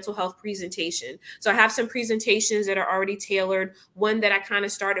to a mental health presentation. So I have some presentations that are already tailored, one that I kind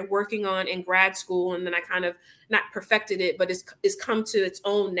of started working on in grad school, and then I kind of not perfected it, but it's come to its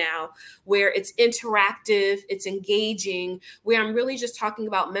own now, where it's interactive, it's engaging, where I'm really just talking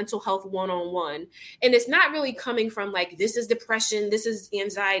about mental health one-on-one. And it's not really coming from like, this is depression, this is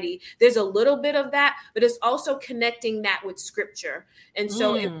anxiety. There's a little bit of that, but it's also connecting that with scripture. And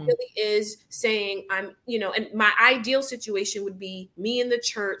so it really is saying, I'm, you know, and my ideal situation would be me in the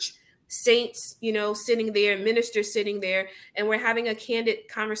church, saints, you know, sitting there, ministers sitting there, and we're having a candid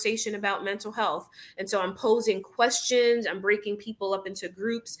conversation about mental health. And so I'm posing questions, I'm breaking people up into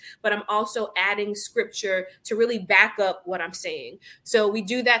groups, but I'm also adding scripture to really back up what I'm saying. So we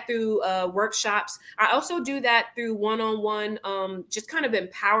do that through workshops. I also do that through one-on-one, just kind of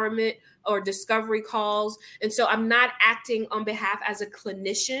empowerment or discovery calls. And so I'm not acting on behalf as a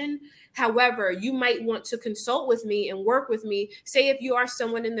clinician. However, you might want to consult with me and work with me. Say if you are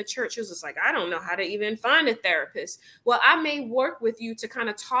someone in the church who's just like, I don't know how to even find a therapist. Well, I may work with you to kind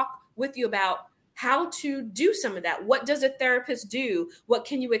of talk with you about how to do some of that. What does a therapist do? What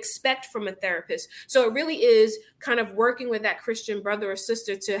can you expect from a therapist? So it really is kind of working with that Christian brother or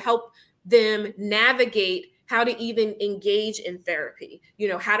sister to help them navigate how to even engage in therapy, you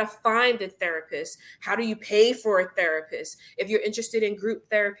know, how to find a therapist, how do you pay for a therapist, if you're interested in group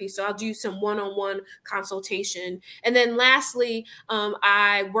therapy. So I'll do some one-on-one consultation. And then lastly,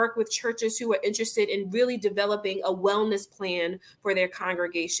 I work with churches who are interested in really developing a wellness plan for their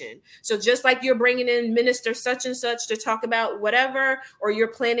congregation. So just like you're bringing in minister such and such to talk about whatever, or you're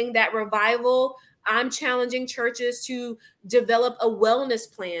planning that revival, I'm challenging churches to develop a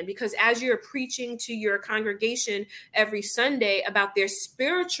wellness plan, because as you're preaching to your congregation every Sunday about their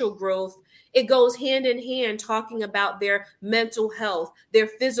spiritual growth, it goes hand in hand talking about their mental health, their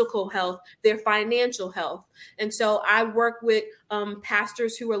physical health, their financial health. And so I work with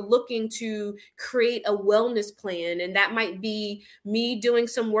pastors who are looking to create a wellness plan. And that might be me doing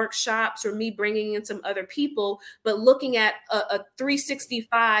some workshops or me bringing in some other people, but looking at a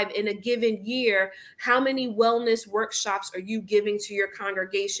 365 in a given year. How many wellness workshops are you giving to your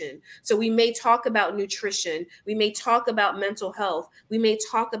congregation? So we may talk about nutrition. We may talk about mental health. We may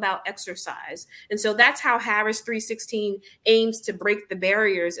talk about exercise. And so that's how Harris 316 aims to break the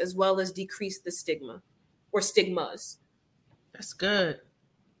barriers as well as decrease the stigma or stigmas. That's good.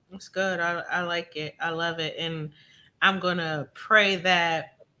 That's good. I like it. I love it. And I'm going to pray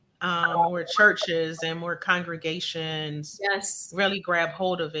that more churches and more congregations really grab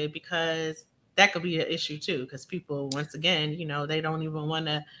hold of it, because that could be an issue too. Because people, once again, you know, they don't want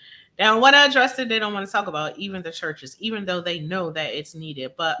to address it. They don't want to talk about it, even the churches, even though they know that it's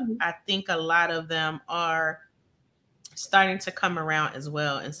needed. But I think a lot of them are starting to come around as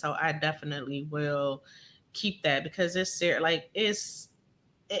well. And so I definitely will keep that, because it's like it's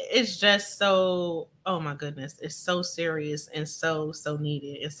just so, oh my goodness, it's so serious and so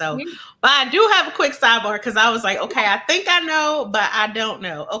needed. And so, but I do have a quick sidebar, because I was like, okay, I think I know, but I don't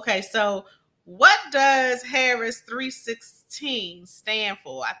know. Okay, so what does Harris 316 stand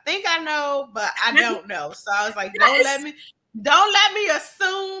for? I think I know, but I don't know. So I was like, don't let me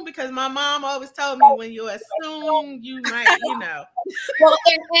assume, because my mom always told me when you assume, you might, you know. Well,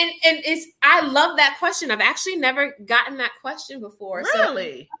 and it's, I love that question. I've actually never gotten that question before.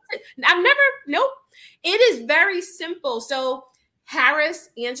 Really? So nope. It is very simple. So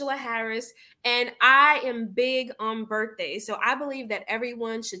Angela Harris, and I am big on birthdays. So I believe that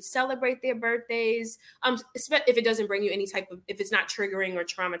everyone should celebrate their birthdays, if it doesn't bring you any type of, if it's not triggering or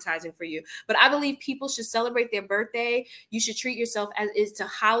traumatizing for you. But I believe people should celebrate their birthday. You should treat yourself as it's a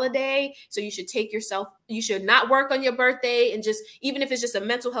holiday. So you should not work on your birthday, and just, even if it's just a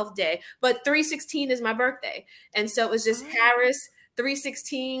mental health day. But 316 is my birthday. And so it's just Harris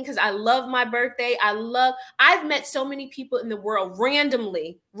 316, because I love my birthday. I've met so many people in the world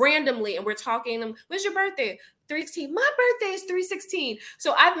randomly, and we're talking to them, when's your birthday? 316. My birthday is 316.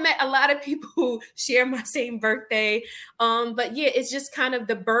 So I've met a lot of people who share my same birthday. But yeah, it's just kind of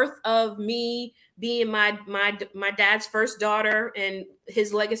the birth of me being my dad's first daughter and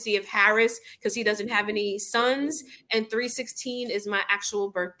his legacy of Harris, because he doesn't have any sons, and 316 is my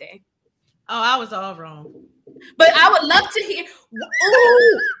actual birthday. Oh, I was all wrong. But I would love to hear.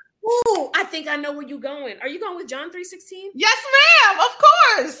 Ooh, I think I know where you're going. Are you going with John 3:16? Yes, ma'am. Of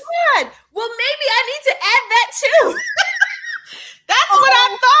course. Good. Well, maybe I need to add that too. That's what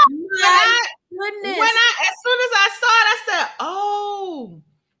I thought. Goodness. As soon as I saw it, I said, "Oh,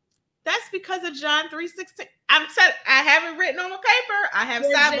 that's because of John 3:16." I have it written on the paper. I have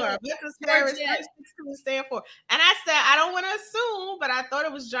sidebar. Mrs. Harris 3:16 stand for. And I said, I don't want to assume, but I thought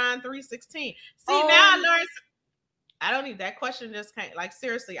it was John 3:16. See, now I learned. I don't need that question. Just can't, like,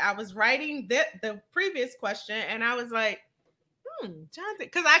 seriously. I was writing the previous question, and I was like, John,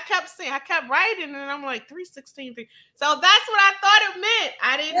 because I kept writing, and I'm like 3:16. So that's what I thought it meant.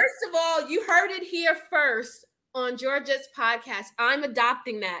 I didn't. First of all, you heard it here first on Georgette's podcast. I'm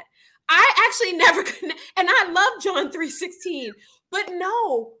adopting that. I actually never could, and I love John 3:16, but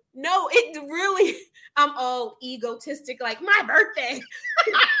no, it really, I'm all egotistic, like my birthday.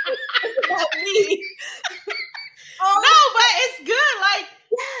 It's about me. No, but it's good. Like,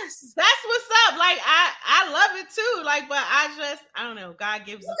 yes, that's what's up. Like, I love it too. Like, but I don't know. God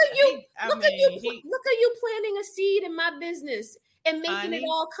gives look at you. Look at you planting a seed in my business and making it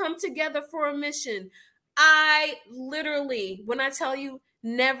all come together for a mission. I literally, when I tell you,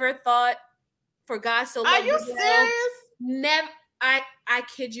 never thought for God so loved the world. Are you serious? Never. I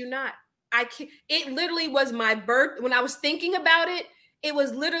kid you not. It literally was my birth. When I was thinking about it, it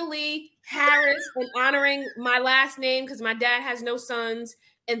was literally Harris and honoring my last name because my dad has no sons,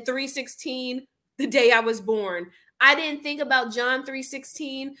 and 3:16, the day I was born. I didn't think about John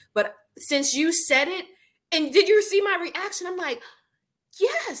 3:16, but since you said it, and did you see my reaction? I'm like,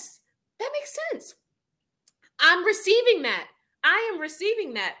 yes, that makes sense. I'm receiving that. I am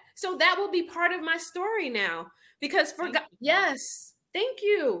receiving that. So that will be part of my story now. Because for God, yes, thank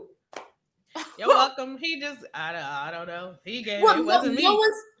you. You're welcome. He just, I don't know. He gave it wasn't me.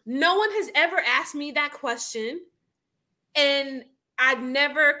 No one has ever asked me that question. And I've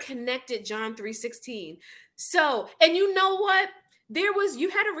never connected John 3:16. So, and you know what? You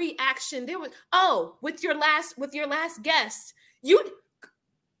had a reaction. With your last guest,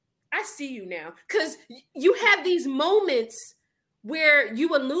 I see you now. Because you have these moments where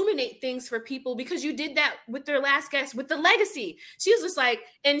you illuminate things for people, because you did that with their last guest with the legacy. She was just like,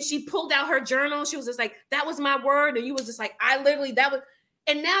 and she pulled out her journal. She was just like, that was my word. And you was just like, and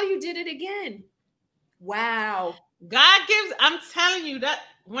now you did it again. Wow. God gives, I'm telling you that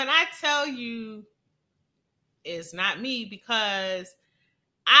when I tell you it's not me, because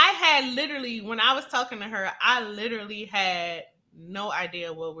I had literally, when I was talking to her, I literally had no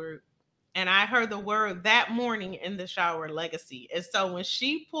idea and I heard the word that morning in the shower, legacy. And so when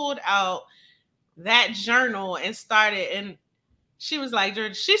she pulled out that journal and she was like,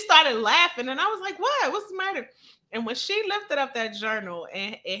 she started laughing. And I was like, what? What's the matter? And when she lifted up that journal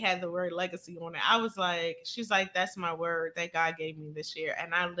and it had the word legacy on it, I was like, she's like, that's my word that God gave me this year.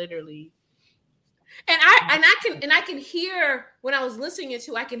 And I literally. And I can hear, when I was listening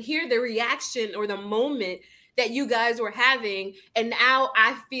to, I can hear the reaction or the moment that you guys were having. And now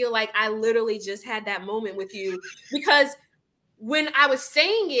I feel like I literally just had that moment with you, because when I was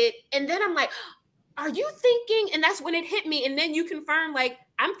saying it, and then I'm like, are you thinking? And that's when it hit me. And then you confirm, like,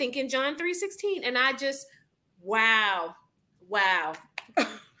 I'm thinking John 3:16. And I just, wow.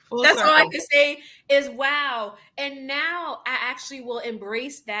 That's all I can say is wow. And now I actually will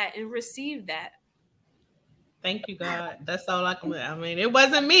embrace that and receive that. Thank you, God. That's all I can. I mean, it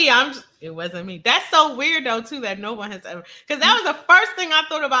wasn't me. It wasn't me. That's so weird though, too, that no one has ever. Because that was the first thing I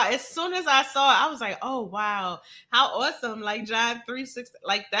thought about. As soon as I saw it, I was like, "Oh wow, how awesome!" Like John 3:16.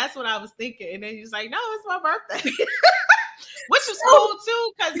 Like that's what I was thinking. And then he's like, "No, it's my birthday," which is cool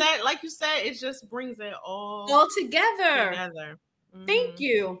too, because that, like you said, it just brings it all together. Mm-hmm. Thank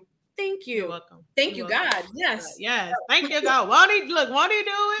you. You're welcome. Thank you, God. Yes. Yes. Thank you, God. Won't he do it? Won't he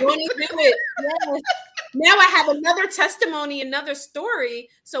do it? Yes. Now I have another testimony, another story.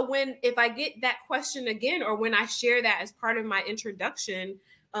 So if I get that question again, or when I share that as part of my introduction,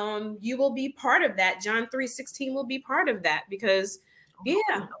 you will be part of that. John 3:16 will be part of that, because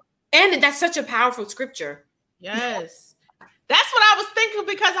and that's such a powerful scripture. Yes. That's what I was thinking,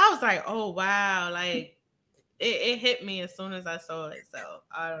 because I was like, oh wow, like it hit me as soon as I saw it. So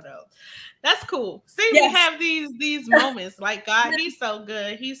I don't know. That's cool. See, we have these moments. Like God, he's so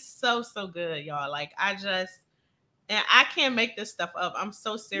good. He's so good, y'all. Like I can't make this stuff up. I'm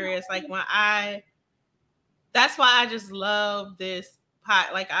so serious. Like when I that's why I just love this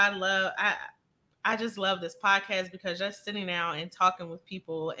like I just love this podcast, because just sitting down and talking with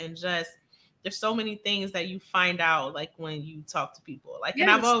people, and just there's so many things that you find out like when you talk to people. Like, yes.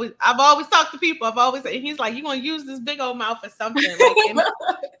 And I've always talked to people. And he's like, you're gonna use this big old mouth for something. Like,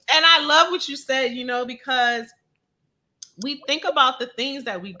 and I love what you said, you know, because we think about the things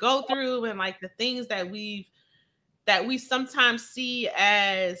that we go through, and like the things that we sometimes see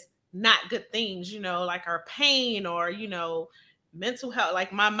as not good things, you know, like our pain, or, you know, mental health,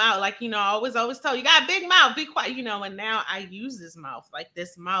 like my mouth, like, you know, I always tell you got a big mouth, be quiet, you know, and now I use this mouth. Like,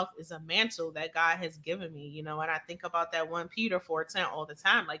 this mouth is a mantle that God has given me, you know, and I think about that 1 Peter 4:10 all the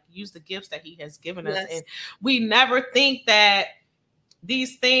time, like, use the gifts that he has given us. And we never think that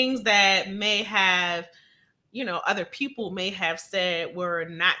these things that may have, you know, other people may have said were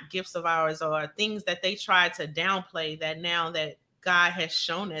not gifts of ours, or things that they tried to downplay, that now that God has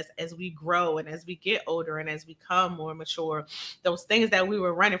shown us as we grow and as we get older and as we become more mature, those things that we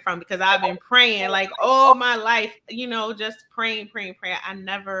were running from. Because I've been praying like all my life, you know, just praying. I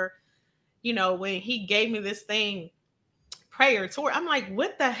never, you know, when he gave me this thing, prayer tour, I'm like,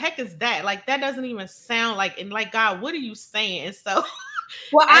 what the heck is that? Like, that doesn't even sound like, and like, God, what are you saying? And so,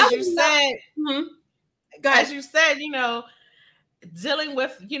 well, as you said, you know, dealing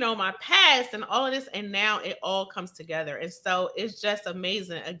with, you know, my past and all of this, and now it all comes together. And so it's just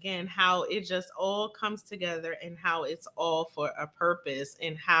amazing, again, how it just all comes together, and how it's all for a purpose,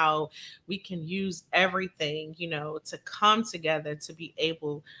 and how we can use everything, you know, to come together to be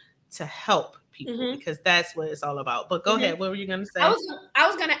able to help people, because that's what it's all about. But go ahead, what were you going to say? I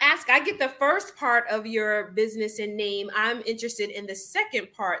was going to ask, I get the first part of your business and name. I'm interested in the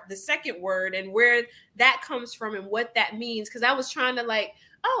second part, the second word, and where that comes from and what that means. Because I was trying to like,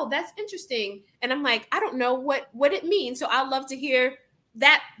 oh, that's interesting. And I'm like, I don't know what it means. So I'd love to hear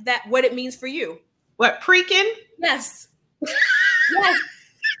that what it means for you. What, preaking? Yes. Yes.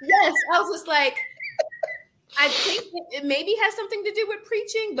 I was just like, I think it maybe has something to do with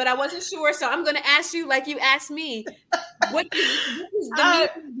preaching, but I wasn't sure. So I'm going to ask you, like you asked me, what does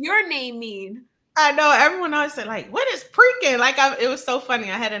your name mean? I know everyone always said, like, what is preaking? Like, it was so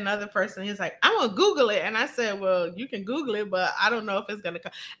funny. I had another person. He's like, I'm going to Google it. And I said, well, you can Google it, but I don't know if it's going to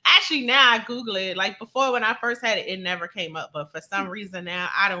come. Actually, now I Google it. Like, before, when I first had it, it never came up. But for some reason now,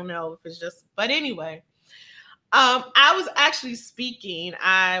 I don't know if it's just, but anyway. I was actually speaking.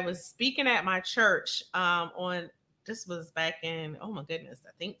 I was speaking at my church this was back in, oh my goodness,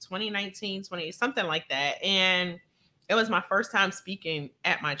 I think 2019, something like that. And it was my first time speaking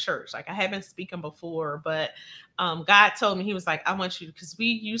at my church. Like, I had been speaking before, but God told me, he was like, I want you, because we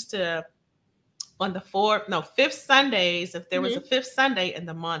used to, on the 5th Sundays, if there was a 5th Sunday in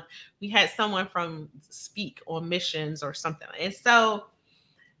the month, we had someone from speak on missions or something. And so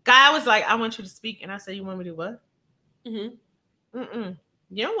God was like, I want you to speak. And I said, you want me to do what? You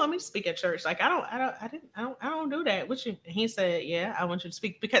don't want me to speak at church. Like, I don't do that. What you? And he said, yeah, I want you to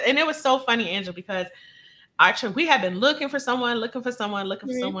speak. And it was so funny, Angela, because our church, we had been looking for someone.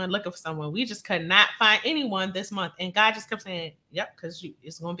 We just could not find anyone this month. And God just kept saying, yep, because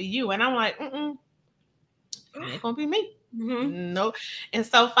it's going to be you. And I'm like, it ain't going to be me. No. And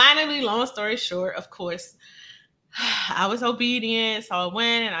so finally, long story short, of course, I was obedient. So I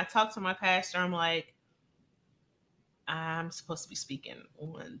went and I talked to my pastor. I'm like, I'm supposed to be speaking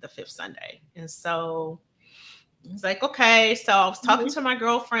on the 5th Sunday. And so he's like, okay. So I was talking to my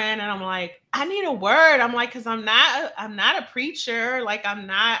girlfriend, and I'm like, I need a word. I'm like, because I'm not a preacher. Like,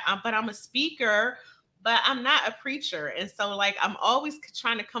 but I'm a speaker, but I'm not a preacher. And so, like, I'm always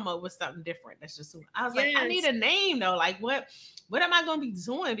trying to come up with something different. That's just who I was like, I need a name though. Like, what am I going to be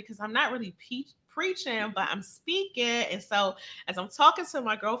doing? Because I'm not really preaching, but I'm speaking. And so as I'm talking to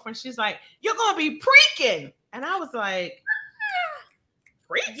my girlfriend, she's like, you're going to be preaching. And I was like,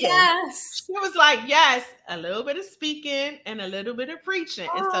 preaching? Yes. She was like, yes, a little bit of speaking and a little bit of preaching.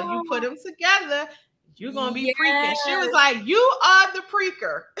 And so you put them together, you're going to be preaching. She was like, you are the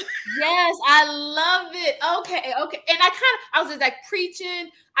preacher. Yes, I love it. Okay. And I was just like, preaching.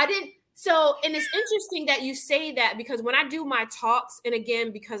 So, and it's interesting that you say that, because when I do my talks, and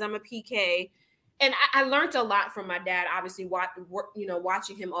again, because I'm a PK, and I learned a lot from my dad, obviously,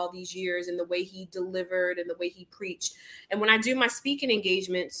 watching him all these years, and the way he delivered and the way he preached. And when I do my speaking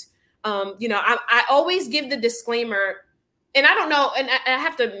engagements, I always give the disclaimer, and I don't know, and I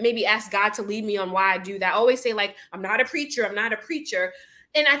have to maybe ask God to lead me on why I do that. I always say, like, I'm not a preacher.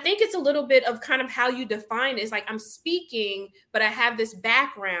 And I think it's a little bit of kind of how you define it. It's like, I'm speaking, but I have this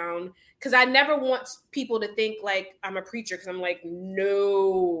background, because I never want people to think like I'm a preacher, because I'm like,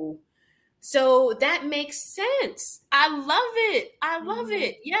 no. So that makes sense. I love it. I love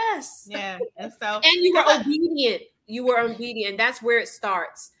it. Yes. Yeah. And so, and you were obedient. You were obedient. That's where it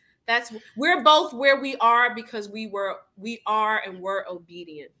starts. We're both where we are because we are and we're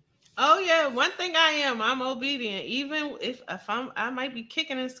obedient. Oh yeah, one thing I'm obedient. Even if I might be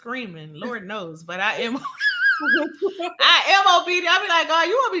kicking and screaming, Lord knows, but I am I am obedient. I'll be like, God,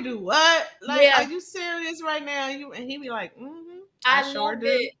 you want me to do what? Like, are you serious right now? And he be like, I sure do.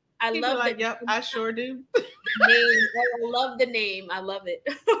 It. I He'd love like, yep, I sure do. Name. I love the name. I love it.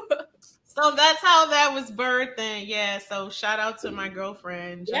 So that's how that was birthed. And yeah, so shout out to my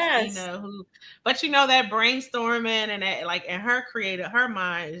girlfriend, Justina, but you know, that brainstorming and that, like, and her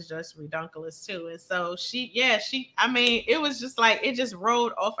mind is just redunculous too. And so I mean, it was just like, it just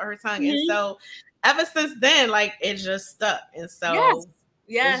rolled off of her tongue. And so ever since then, like, it just stuck. And so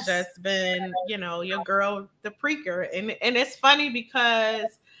it's just been, you know, your girl, the Preacher. And it's funny because,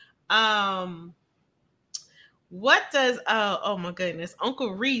 what does oh my goodness,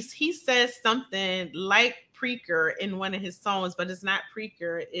 Uncle Reese, he says something like Preacher in one of his songs, but it's not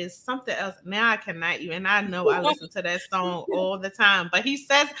Preacher, it's something else. Now I cannot even, I know I listen to that song all the time, but he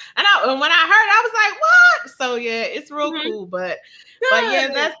says, and when I heard it, I was like, what? So yeah, it's real cool, but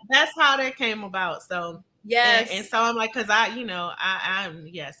yeah, that's how that came about. So yes, and so I'm like, because I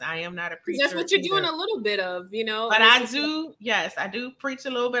am not a preacher. That's what you're doing a little bit of, you know. But I do preach a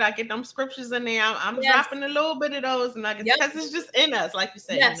little bit. I get them scriptures in there. I'm dropping a little bit of those nuggets because it's just in us, like you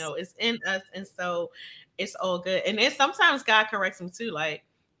said. You know, it's in us, and so it's all good. And then sometimes God corrects me too. Like,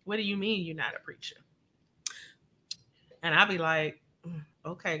 what do you mean you're not a preacher? And I'll be like,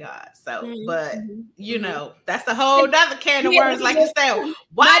 okay, God. So, but you know, that's a whole nother can of worms. Like you said,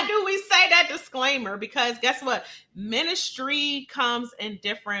 why do we say that disclaimer? Because guess what? Ministry comes in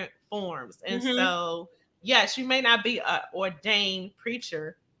different forms. And so, yes, you may not be an ordained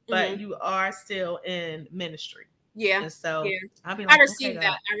preacher, but you are still in ministry. Yeah. And so I'll be like, I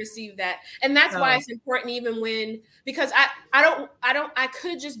receive that. And that's why it's important, even because I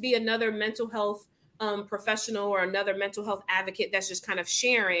could just be another mental health professional or another mental health advocate that's just kind of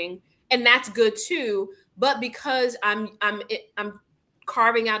sharing, and that's good too. But because I'm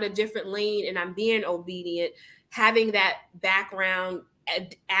carving out a different lane and I'm being obedient, having that background,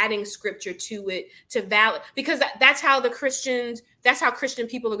 adding scripture to it to valid, because that's how Christian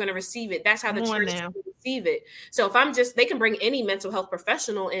people are going to receive it. That's how the church will receive it. So if they can bring any mental health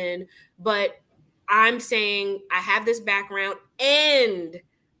professional in, but I'm saying I have this background and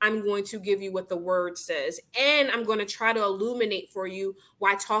I'm going to give you what the word says. And I'm going to try to illuminate for you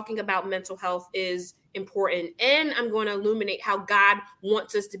why talking about mental health is important. And I'm going to illuminate how God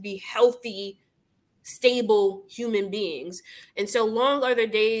wants us to be healthy, stable human beings. And so long are the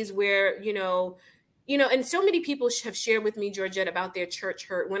days where, you know, and so many people have shared with me, Georgette, about their church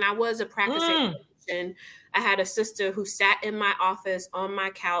hurt. When I was a practicing Christian, I had a sister who sat in my office on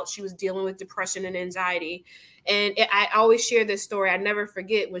my couch. She was dealing with depression and anxiety. And I always share this story. I never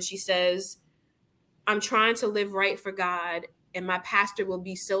forget when she says, I'm trying to live right for God, and my pastor will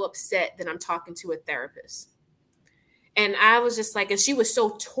be so upset that I'm talking to a therapist. And I was just like, and she was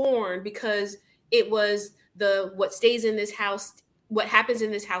so torn because it was what stays in this house, what happens in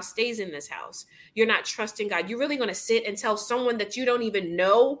this house stays in this house. You're not trusting God. You're really going to sit and tell someone that you don't even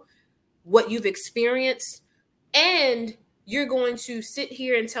know what you've experienced, and you're going to sit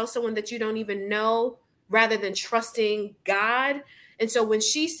here and tell someone that you don't even know rather than trusting God. And so when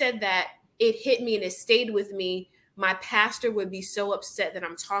she said that, it hit me and it stayed with me. My pastor would be so upset that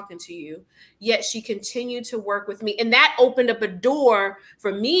I'm talking to you. Yet she continued to work with me. And that opened up a door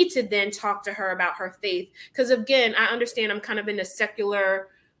for me to then talk to her about her faith. Because again, I understand I'm kind of in a secular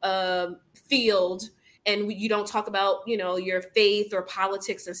field, and you don't talk about, you know, your faith or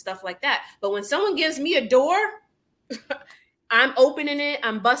politics and stuff like that. But when someone gives me a door, I'm opening it,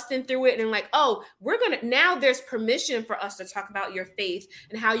 I'm busting through it, and like, oh, now there's permission for us to talk about your faith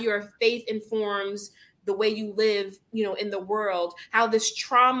and how your faith informs the way you live, you know, in the world, how this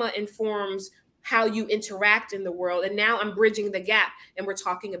trauma informs how you interact in the world. And now I'm bridging the gap, and we're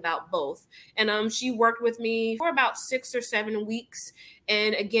talking about both. And she worked with me for about 6 or 7 weeks.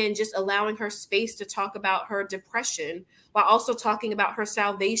 And again, just allowing her space to talk about her depression while also talking about her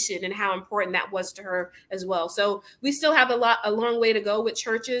salvation and how important that was to her as well. So we still have a long way to go with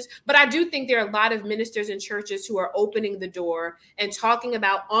churches, but I do think there are a lot of ministers in churches who are opening the door and talking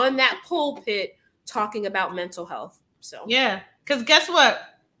about, on that pulpit, talking about mental health. So yeah, because guess what?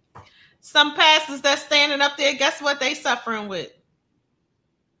 Some pastors that's standing up there, guess what they suffering with?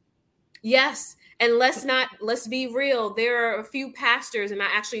 Yes. And let's be real. There are a few pastors, and I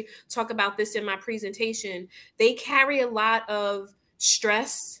actually talk about this in my presentation. They carry a lot of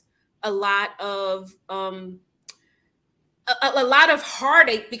stress, a lot of a lot of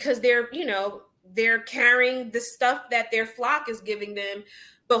heartache because they're carrying the stuff that their flock is giving them.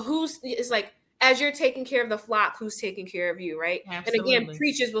 But it's like, as you're taking care of the flock, who's taking care of you, right? Absolutely. And again,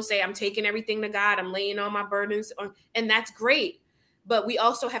 preachers will say, I'm taking everything to God, I'm laying all my burdens on, and that's great. But we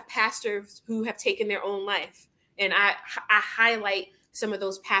also have pastors who have taken their own life. And I highlight some of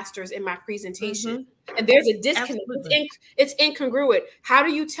those pastors in my presentation. And there's a disconnect. It's incongruent. How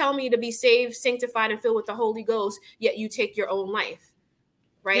do you tell me to be saved, sanctified, and filled with the Holy Ghost, yet you take your own life?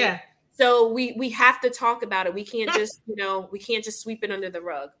 Right? Yeah. So we have to talk about it. We can't just, we can't just sweep it under the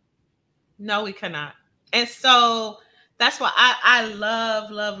rug. No, we cannot. And so that's why I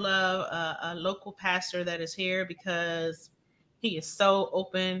love a local pastor that is here, because he is so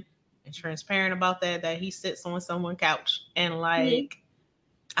open and transparent about that he sits on someone's couch and like,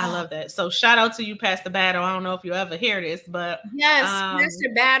 I love that. So shout out to you, Pastor Battle. I don't know if you ever hear this, but yes,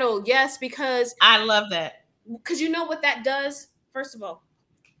 Pastor Battle. Yes, because I love that. Because you know what that does? First of all,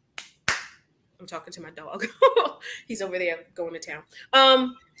 I'm talking to my dog. He's over there going to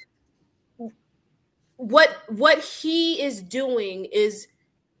town. What he is doing is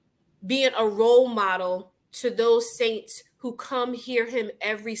being a role model to those saints who come hear him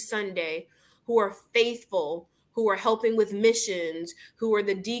every Sunday, who are faithful, who are helping with missions, who are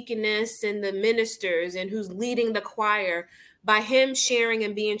the deaconess and the ministers, and who's leading the choir. By him sharing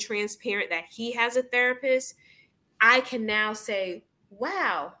and being transparent that he has a therapist, I can now say,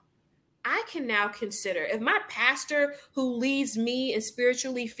 wow, I can now consider if my pastor who leads me and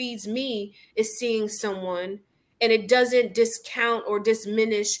spiritually feeds me is seeing someone, and it doesn't discount or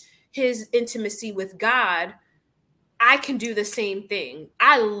diminish his intimacy with God, I can do the same thing.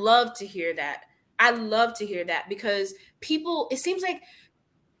 I love to hear that. Because it seems like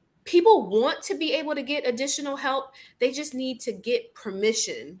people want to be able to get additional help. They just need to get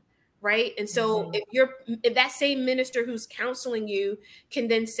permission, right? And so if that same minister who's counseling you can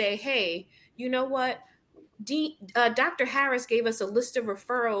then say, hey, you know what? Dr. Harris gave us a list of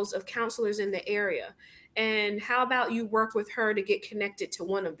referrals of counselors in the area. And how about you work with her to get connected to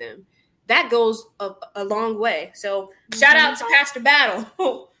one of them? That goes a long way. So shout out to Pastor Battle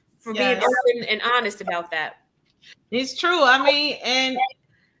for being open and honest about that. It's true. I mean, and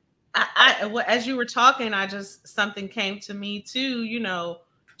I as you were talking, something came to me too,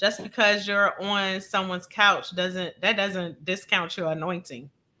 just because you're on someone's couch doesn't discount your anointing.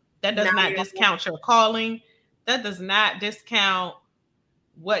 That does not discount your calling. That does not discount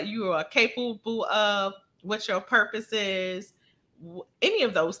what you are capable of, what your purpose is, any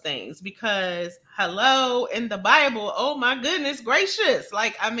of those things. Because in the Bible, oh my goodness gracious.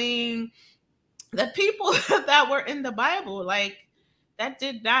 Like, I mean, the people that were in the Bible, like, that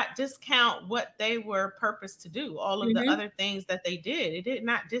did not discount what they were purposed to do. All of the other things that they did, it did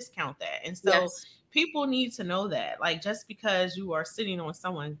not discount that. And so people need to know that, like, just because you are sitting on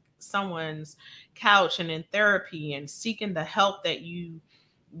someone's couch and in therapy and seeking the help that you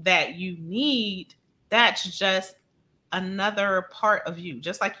need, that's just another part of you.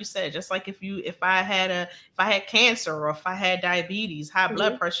 Just like you said, just like if I had cancer, or if I had diabetes, high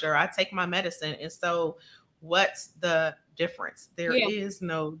blood pressure, I take my medicine. And so what's the difference? There is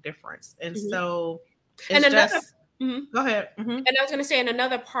no difference. And so it's go ahead. And I was going to say, and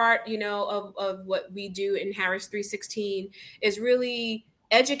another part, of what we do in Harris 316 is really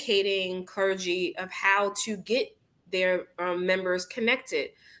educating clergy of how to get their members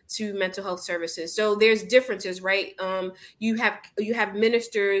connected to mental health services. So there's differences, right? You have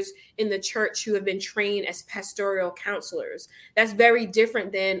ministers in the church who have been trained as pastoral counselors. That's very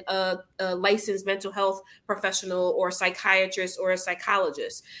different than a licensed mental health professional or psychiatrist or a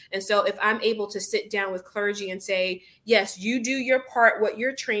psychologist. And so if I'm able to sit down with clergy and say, yes, you do your part, what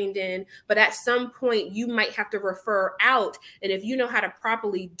you're trained in, but at some point you might have to refer out. And if you know how to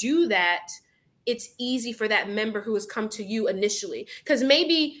properly do that, it's easy for that member who has come to you initially. Because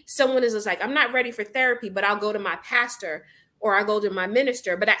maybe someone is just like, I'm not ready for therapy, but I'll go to my pastor or I'll go to my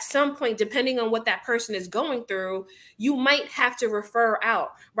minister. But at some point, depending on what that person is going through, you might have to refer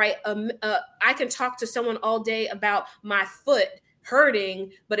out, right? I can talk to someone all day about my foot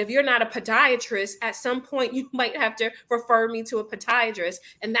hurting, but if you're not a podiatrist, at some point you might have to refer me to a podiatrist,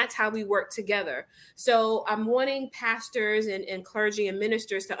 and that's how we work together. So I'm wanting pastors and clergy and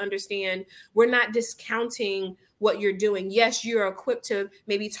ministers to understand we're not discounting what you're doing. Yes, you're equipped to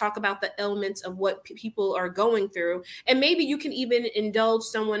maybe talk about the elements of what people are going through, and maybe you can even indulge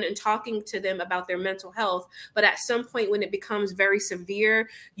someone in talking to them about their mental health. But at some point when it becomes very severe,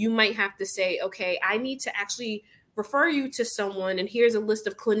 you might have to say, okay, I need to actually refer you to someone, and here's a list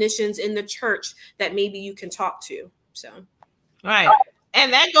of clinicians in the church that maybe you can talk to. So, right.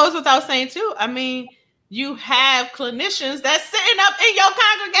 And that goes without saying too. I mean, you have clinicians that's sitting up in your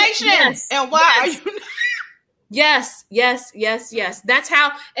congregation. Yes. And why are you? Yes. That's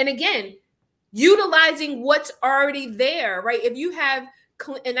how, and again, utilizing what's already there, right? If you have,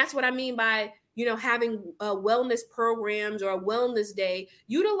 and that's what I mean by, having wellness programs or a wellness day,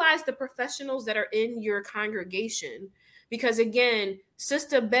 utilize the professionals that are in your congregation. Because again,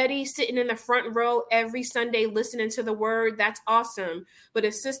 Sister Betty sitting in the front row every Sunday listening to the word, that's awesome. But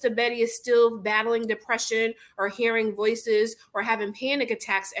if Sister Betty is still battling depression or hearing voices or having panic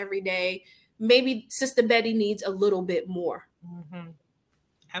attacks every day, maybe Sister Betty needs a little bit more. Mm-hmm.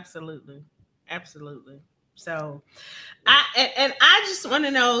 Absolutely. So I just want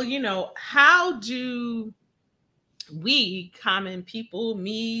to know, how do we common people,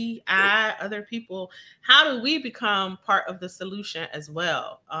 me, other people, how do we become part of the solution as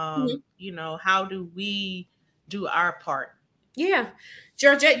well? How do we do our part? Yeah.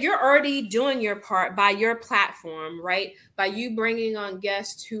 Georgette, you're already doing your part by your platform, right? By you bringing on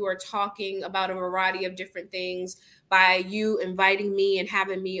guests who are talking about a variety of different things, by you inviting me and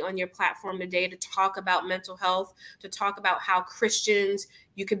having me on your platform today to talk about mental health, to talk about how Christians,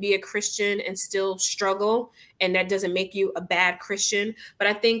 you could be a Christian and still struggle, and that doesn't make you a bad Christian. But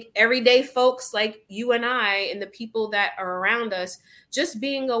I think everyday folks like you and I and the people that are around us, just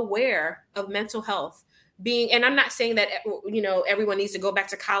being aware of mental health, and I'm not saying that, everyone needs to go back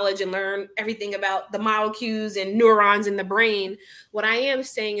to college and learn everything about the molecules and neurons in the brain. What I am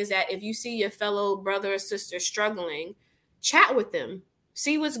saying is that if you see your fellow brother or sister struggling, chat with them,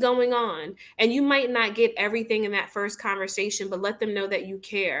 see what's going on. And you might not get everything in that first conversation, but let them know that you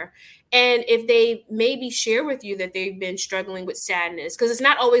care. And if they maybe share with you that they've been struggling with sadness, because it's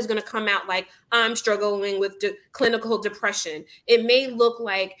not always going to come out like I'm struggling with clinical depression. It may look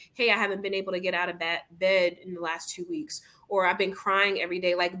like, hey, I haven't been able to get out of bed in the last 2 weeks, or I've been crying every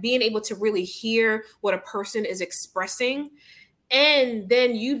day. Like being able to really hear what a person is expressing, and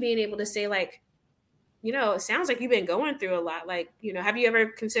then you being able to say like, it sounds like you've been going through a lot. Like, have you ever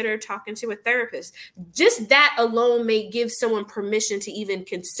considered talking to a therapist? Just that alone may give someone permission to even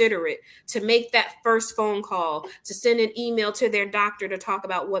consider it, to make that first phone call, to send an email to their doctor to talk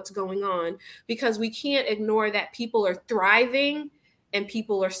about what's going on, because we can't ignore that people are thriving and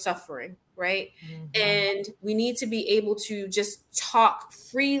people are suffering, right? Mm-hmm. And we need to be able to just talk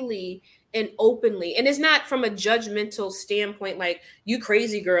freely and openly. And it's not from a judgmental standpoint, like, you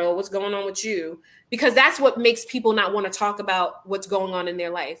crazy girl, what's going on with you? Because that's what makes people not want to talk about what's going on in their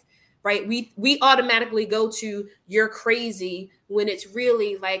life, right? We automatically go to you're crazy when it's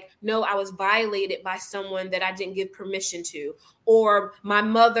really like, no, I was violated by someone that I didn't give permission to, or my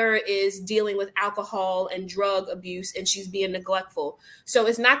mother is dealing with alcohol and drug abuse and she's being neglectful. So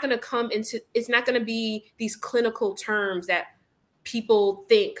it's not going to be these clinical terms that people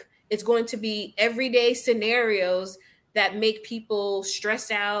think. It's going to be everyday scenarios that make people stress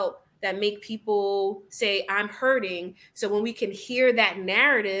out, that make people say, I'm hurting. So when we can hear that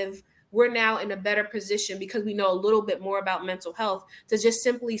narrative, we're now in a better position, because we know a little bit more about mental health, to just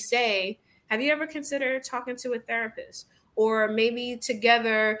simply say, have you ever considered talking to a therapist? Or maybe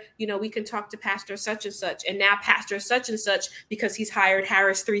together, we can talk to Pastor such and such. And now Pastor such and such, because he's hired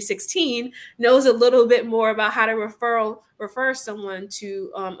Harris 316, knows a little bit more about how to refer someone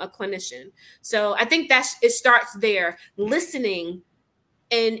to a clinician. So I think it starts there, listening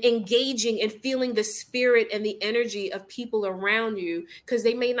and engaging and feeling the spirit and the energy of people around you, because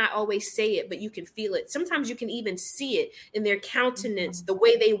they may not always say it, but you can feel it. Sometimes you can even see it in their countenance, the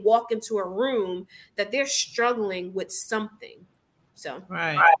way they walk into a room, that they're struggling with something. So,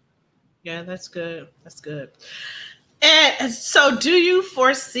 right. Yeah, that's good. And so do you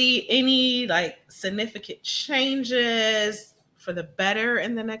foresee any like significant changes for the better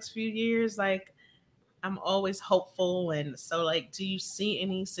in the next few years? Like, I'm always hopeful. And so like, do you see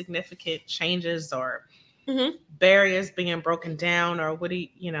any significant changes or barriers being broken down, or what do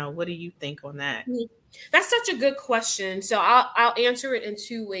you think on that? That's such a good question. So I'll answer it in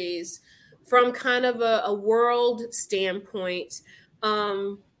two ways. From kind of a world standpoint,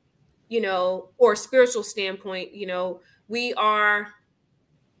 or spiritual standpoint, we are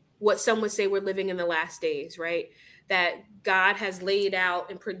what some would say we're living in the last days, right? That God has laid out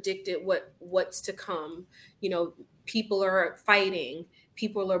and predicted what's to come. People are fighting.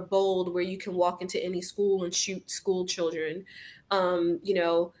 People are bold, where you can walk into any school and shoot school children.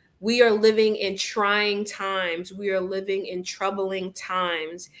 We are living in trying times. We are living in troubling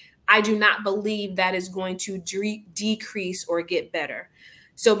times. I do not believe that is going to decrease or get better.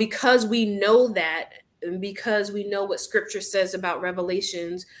 So because we know that, and because we know what scripture says about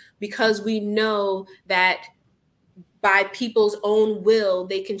Revelations, because we know that by people's own will,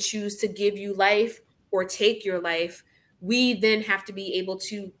 they can choose to give you life or take your life. We then have to be able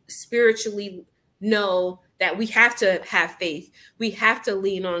to spiritually know that we have to have faith. We have to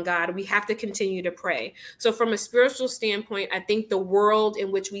lean on God. We have to continue to pray. So from a spiritual standpoint, I think the world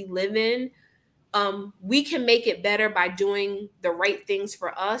in which we live in, we can make it better by doing the right things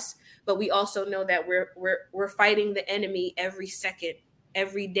for us. But we also know that we're fighting the enemy every second,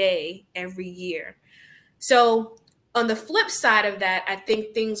 every day, every year. So on the flip side of that, I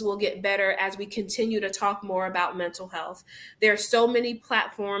think things will get better as we continue to talk more about mental health. There are so many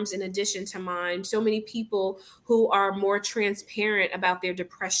platforms in addition to mine, so many people who are more transparent about their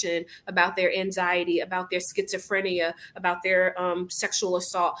depression, about their anxiety, about their schizophrenia, about their sexual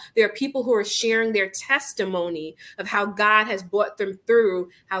assault. There are people who are sharing their testimony of how God has brought them through,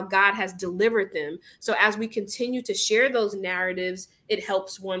 how God has delivered them. So as we continue to share those narratives, it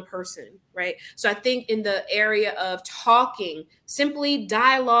helps one person, right? So I think in the area of talking, simply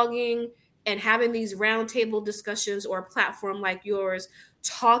dialoguing and having these roundtable discussions or a platform like yours,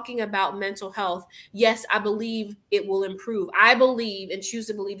 talking about mental health, yes, I believe it will improve. I believe and choose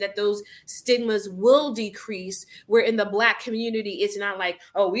to believe that those stigmas will decrease, where in the Black community, it's not like,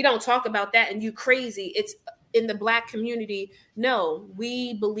 oh, we don't talk about that and you crazy. It's in the Black community, no,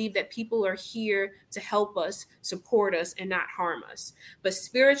 we believe that people are here to help us, support us, and not harm us. But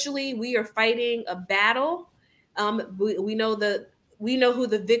spiritually, we are fighting a battle. We know who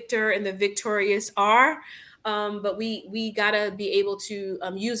the victor and the victorious are, but we gotta be able to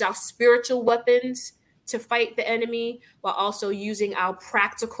use our spiritual weapons to fight the enemy, while also using our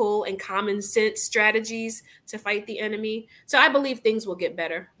practical and common sense strategies to fight the enemy. So I believe things will get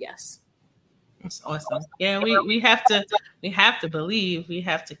better. Yes. That's awesome. Yeah, we have to believe, we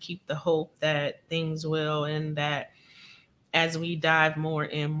have to keep the hope that things will, and that as we dive more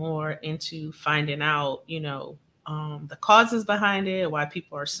and more into finding out, the causes behind it, why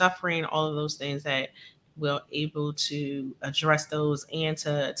people are suffering, all of those things, that we're able to address those and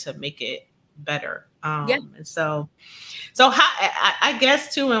to make it better. And so how, I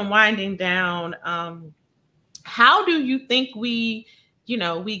guess too, in winding down, how do you think we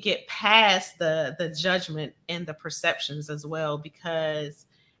get past the judgment and the perceptions as well? Because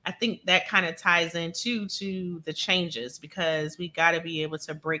I think that kind of ties into to the changes, because we got to be able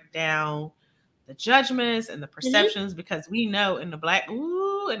to break down the judgments and the perceptions, because we know in the Black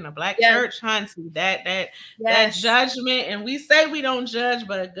church, Hunty, that judgment, and we say we don't judge,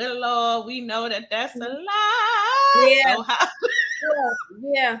 but a good Lord, we know that that's a lie. Yeah. So how-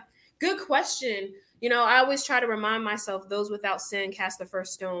 Yeah. Good question. I always try to remind myself, those without sin cast the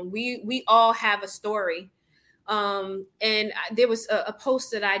first stone. We all have a story. And there was a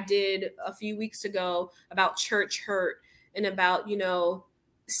post that I did a few weeks ago about church hurt, and about,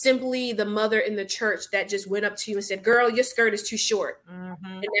 simply the mother in the church that just went up to you and said, girl, your skirt is too short. Mm-hmm.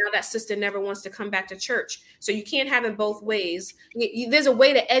 And now that sister never wants to come back to church. So you can't have it both ways. There's a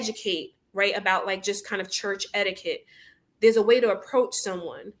way to educate, right? About like just kind of church etiquette. There's a way to approach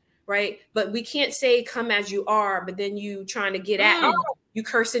someone, right? But we can't say come as you are, but then you trying to get at me. You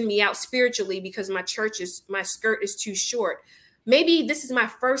cursing me out spiritually because my skirt is too short. Maybe this is my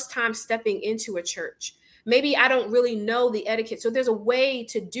first time stepping into a church. Maybe I don't really know the etiquette. So there's a way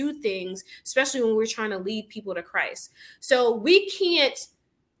to do things, especially when we're trying to lead people to Christ. So we can't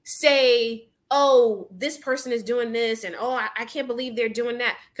say, oh, this person is doing this, and oh, I can't believe they're doing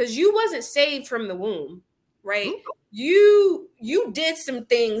that, because you wasn't saved from the womb, right? You did some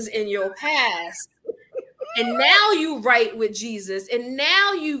things in your past, and now you write with Jesus, and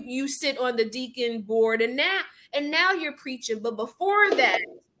now you sit on the deacon board, and now you're preaching. But before that,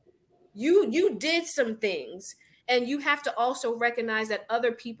 you did some things, and you have to also recognize that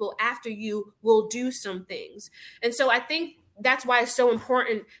other people after you will do some things. And so I think that's why it's so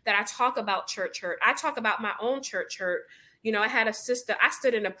important that I talk about church hurt. I talk about my own church hurt. I had a sister, I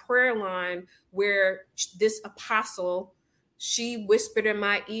stood in a prayer line where this apostle, she whispered in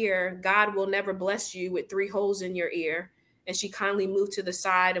my ear, God will never bless you with 3 holes in your ear. And she kindly moved to the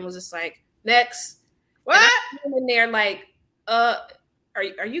side and was just like, next. What? And I'm in there like, are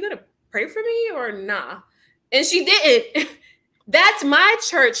you going to pray for me or nah? And she didn't. That's my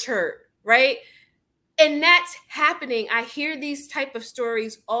church hurt, right? And that's happening. I hear these type of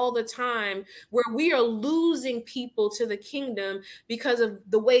stories all the time where we are losing people to the kingdom because of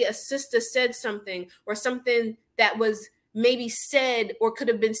the way a sister said something, or something that was maybe said or could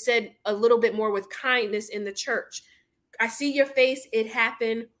have been said a little bit more with kindness in the church. I see your face. It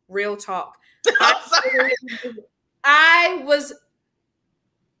happened. Real talk. I was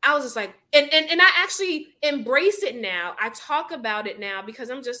just like, and I actually embrace it now. I talk about it now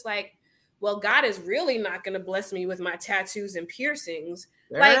because I'm just like, well, God is really not going to bless me with my tattoos and piercings.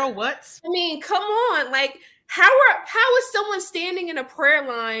 Girl, like, what? I mean, come on. Like, how is someone standing in a prayer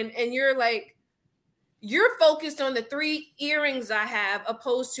line and you're like, you're focused on the 3 earrings I have,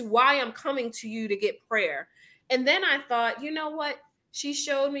 opposed to why I'm coming to you to get prayer. And then I thought, you know what? She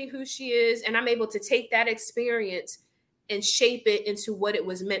showed me who she is, and I'm able to take that experience and shape it into what it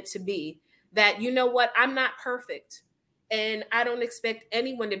was meant to be. That, you know what? I'm not perfect. And I don't expect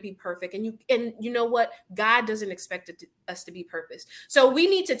anyone to be perfect. And you know what? God doesn't expect us to be perfect. So we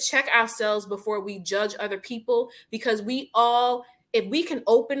need to check ourselves before we judge other people, because if we can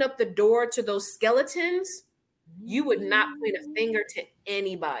open up the door to those skeletons, you would not point a finger to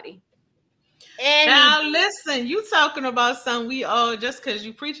anybody. Now listen, you talking about something we all just because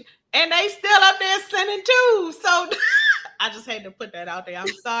you preach, and they still up there sinning too. So I just had to put that out there. I'm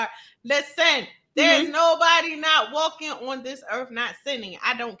sorry. Listen, there's nobody not walking on this earth not sinning.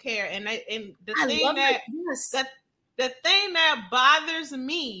 I don't care. And the thing that bothers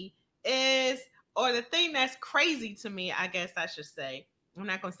me is, or the thing that's crazy to me, I guess I should say, I'm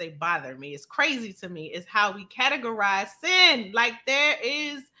not going to say bother me, it's crazy to me, is how we categorize sin. Like, there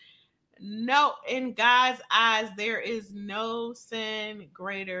is no, in God's eyes, there is no sin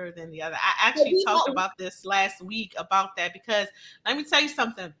greater than the other. I actually talked about this last week about that, because let me tell you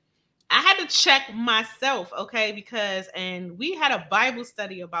something. I had to check myself, okay? And we had a Bible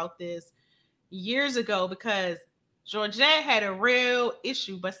study about this years ago, because Georgette had a real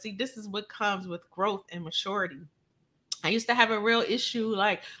issue. But see, this is what comes with growth and maturity. I used to have a real issue,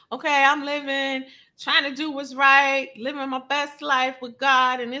 like, okay, I'm trying to do what's right, living my best life with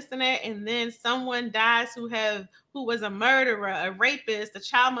God and this and that. And then someone dies who was a murderer, a rapist, a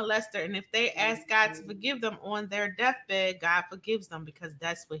child molester. And if they ask God to forgive them on their deathbed, God forgives them, because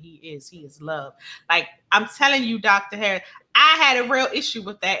that's what he is. He is love. Like, I'm telling you, Dr. Harris, I had a real issue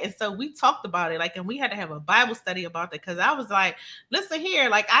with that. And so we talked about it, like, and we had to have a Bible study about that, because I was like, listen here,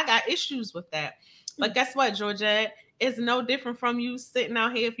 like, I got issues with that. But guess what, Georgette? It's no different from you sitting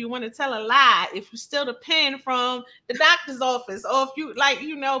out here. If you want to tell a lie, if you steal the pen from the doctor's office, or if you, like,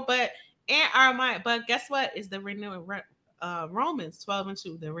 but in our mind, but guess what? Is the renewing, Romans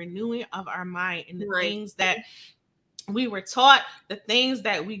 12:2, the renewing of our mind, and the things that we were taught, the things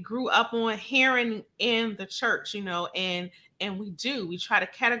that we grew up on hearing in the church, and we try to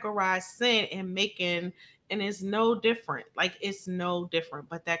categorize sin and it's no different. Like, it's no different,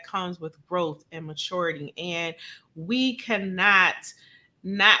 but that comes with growth and maturity. And we cannot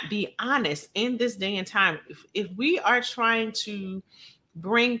not be honest in this day and time. If we are trying to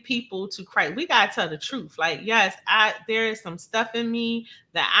bring people to Christ, we got to tell the truth. Like, yes, there is some stuff in me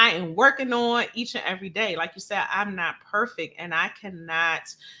that I am working on each and every day. Like you said, I'm not perfect, and I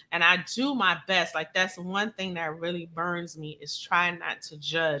do my best. Like, that's one thing that really burns me, is trying not to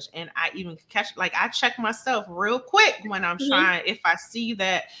judge. And I even I check myself real quick when I'm trying, if I see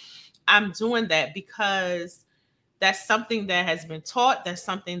that I'm doing that, because that's something that has been taught. That's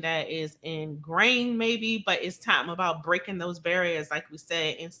something that is ingrained, maybe, but it's time about breaking those barriers, like we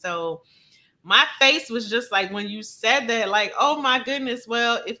said. And so my face was just like, when you said that, like, oh my goodness.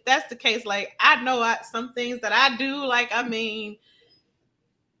 Well, if that's the case, like, I know some things that I do, like, I mean,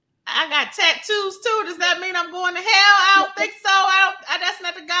 I got tattoos too. Does that mean I'm going to hell? I don't think so. That's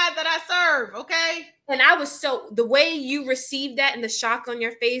not the God that I serve. Okay. And the way you received that and the shock on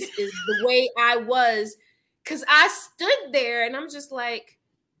your face is the way I was. Because I stood there and I'm just like,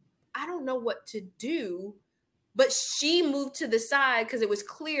 I don't know what to do. But she moved to the side because it was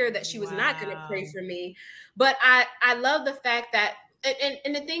clear that she was not going to pray for me. But I love the fact that,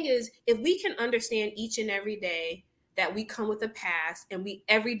 and the thing is, if we can understand each and every day that we come with a past, and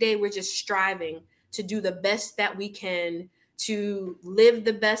every day we're just striving to do the best that we can, to live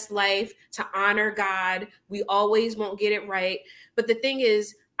the best life, to honor God. We always won't get it right. But the thing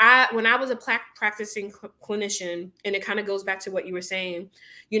is, when I was a practicing clinician, and it kind of goes back to what you were saying,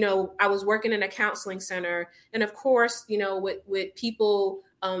 I was working in a counseling center. And of course, with people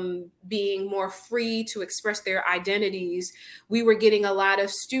being more free to express their identities, we were getting a lot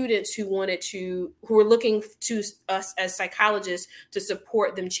of students who were looking to us as psychologists to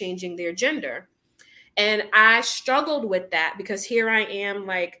support them changing their gender. And I struggled with that, because here I am,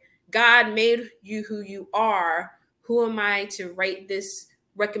 like, God made you who you are. Who am I to write this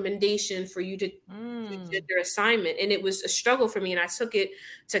recommendation for you to did your assignment. And it was a struggle for me. And I took it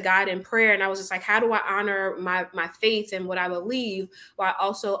to God in prayer. And I was just like, how do I honor my faith and what I believe while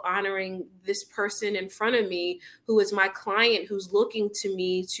also honoring this person in front of me who is my client, who's looking to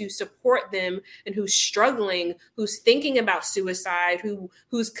me to support them and who's struggling, who's thinking about suicide,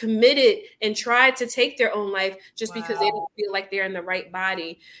 who's committed and tried to take their own life just because they don't feel like they're in the right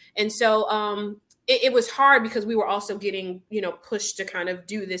body. And so, it was hard because we were also getting, pushed to kind of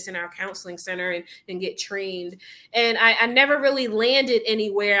do this in our counseling center and get trained. And I never really landed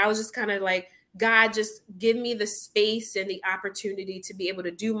anywhere. I was just kind of like, God, just give me the space and the opportunity to be able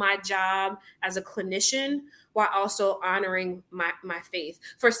to do my job as a clinician while also honoring my faith.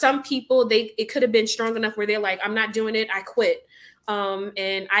 For some people, it could have been strong enough where they're like, I'm not doing it, I quit.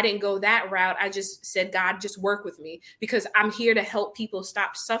 And I didn't go that route. I just said, God, just work with me because I'm here to help people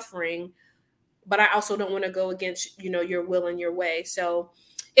stop suffering. But I also don't want to go against, your will and your way. So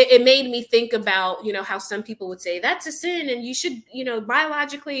it made me think about, how some people would say that's a sin and you should,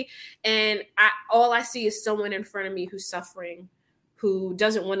 biologically. And all I see is someone in front of me who's suffering, who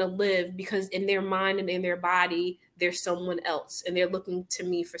doesn't want to live because in their mind and in their body, there's someone else and they're looking to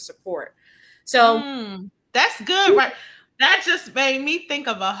me for support. So that's good, right? That just made me think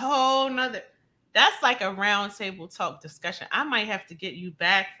of a whole nother. That's like a round table talk discussion. I might have to get you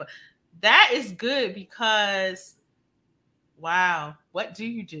back for. That is good because, wow, what do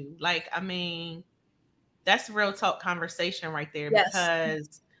you do? Like, I mean, that's real talk conversation right there. Yes.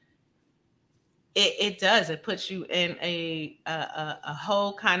 Because it does. It puts you in a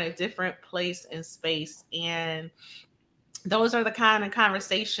whole kind of different place and space. And those are the kind of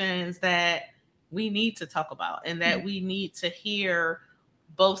conversations that we need to talk about and that we need to hear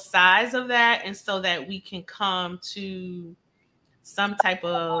both sides of that. And so that we can come to some type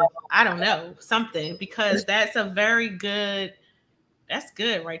of, I don't know, something, because that's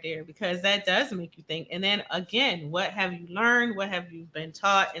good right there, because that does make you think. And then again, what have you learned? What have you been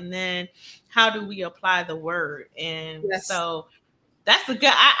taught? And then how do we apply the word? And so that's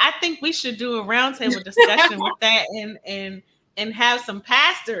I think we should do a roundtable discussion with that and have some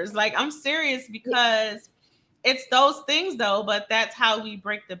pastors. Like, I'm serious, because it's those things though, but that's how we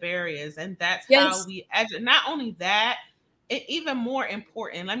break the barriers. And that's how we, not only that, even more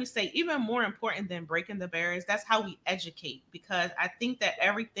important than breaking the barriers, that's how we educate, because I think that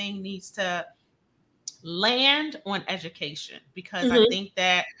everything needs to land on education, because I think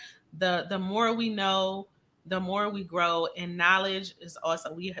that the more we know, the more we grow, and knowledge is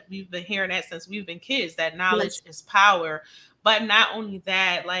also, we've been hearing that since we've been kids, that knowledge is power. But not only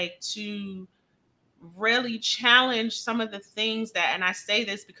that, like, to really challenge some of the things that, and I say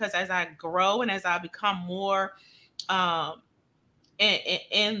this because as I grow and as I become more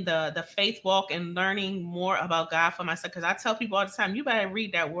in the faith walk and learning more about God for myself, because I tell people all the time, you better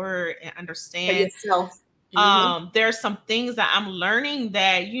read that word and understand yourself. There's some things that I'm learning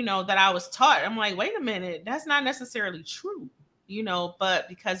that, that I was taught. I'm like, wait a minute, that's not necessarily true, but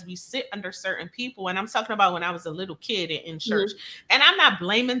because we sit under certain people, and I'm talking about when I was a little kid in church, and I'm not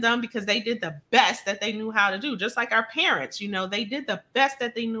blaming them, because they did the best that they knew how to do. Just like our parents, they did the best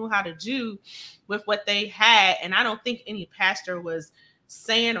that they knew how to do with what they had. And I don't think any pastor was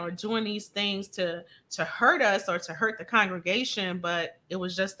saying or doing these things to hurt us or to hurt the congregation, but it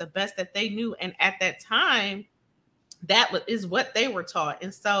was just the best that they knew. And at that time, that is what they were taught.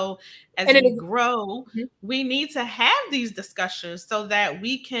 And so as we grow, we need to have these discussions so that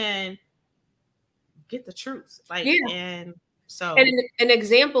we can get the truth. And so, and an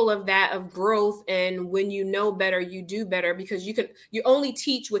example of that, of growth, and when you know better, you do better, because you only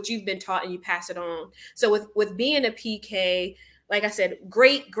teach what you've been taught and you pass it on. So with being a PK, like I said,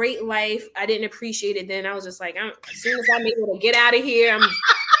 great life. I didn't appreciate it then. I was just like, as soon as I'm able to get out of here,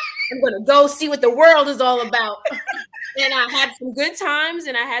 I'm going to go see what the world is all about. And I had some good times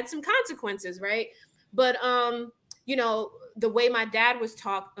and I had some consequences, right? But, the way my dad was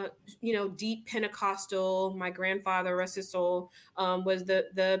taught, deep Pentecostal, my grandfather, rest his soul, was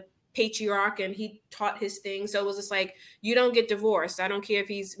the patriarch, and he taught his thing. So it was just like, you don't get divorced. I don't care if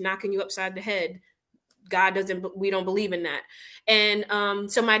he's knocking you upside the head. We don't believe in that.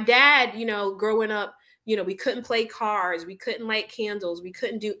 And so my dad, growing up, we couldn't play cards, we couldn't light candles, we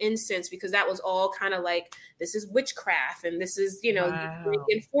couldn't do incense, because that was all kind of like, this is witchcraft and this is,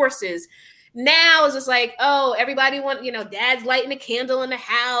 breaking forces. Now it's just like, oh, everybody dad's lighting a candle in the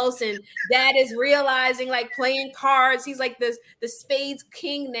house, and dad is realizing, like, playing cards, he's like the spades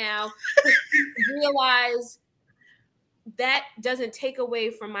king now. Realize that doesn't take away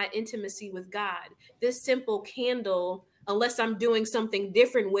from my intimacy with God. This simple candle, unless I'm doing something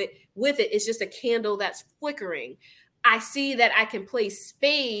different with it, it's just a candle that's flickering. I see that I can play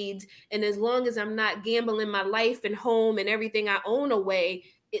spades, and as long as I'm not gambling my life and home and everything I own away,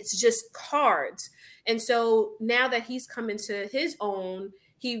 it's just cards. And so now that he's come into his own,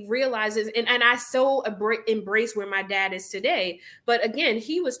 he realizes, and I so embrace where my dad is today. But again,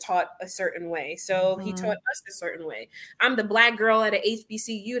 he was taught a certain way. So he taught us a certain way. I'm the black girl at an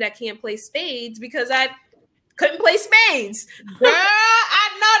HBCU that can't play spades because I couldn't play spades. Girl, I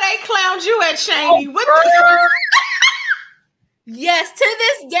know they clowned you at Cheney. Yes, to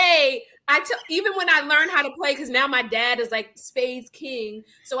this day, even when I learned how to play, because now my dad is like spades king.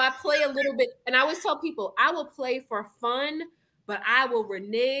 So I play a little bit, and I always tell people I will play for fun, but I will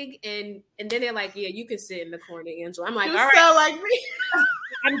renege, and then they're like, yeah, you can sit in the corner, Angela. I'm like, you all right. sound like me.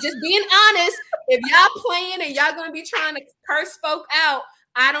 I'm just being honest. If y'all playing and y'all gonna be trying to curse folk out,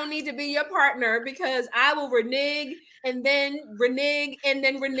 I don't need to be your partner because I will renege and then renege and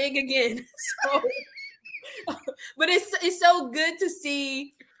then renege again. So, but it's so good to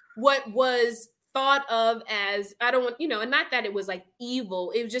see what was thought of as, I don't want, and not that it was like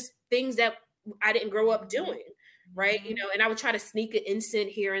evil. It was just things that I didn't grow up doing. Right. And I would try to sneak an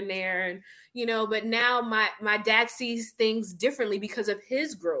incense here and there, and, but now my dad sees things differently because of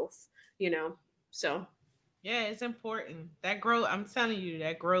his growth, so. Yeah, it's important. That growth, I'm telling you,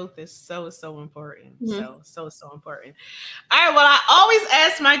 that growth is so important. Mm-hmm. So important. All right. Well, I always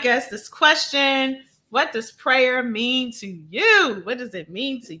ask my guests this question. What does prayer mean to you? What does it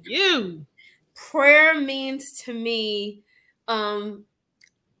mean to you? Prayer means to me an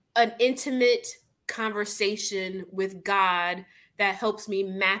intimate conversation with God that helps me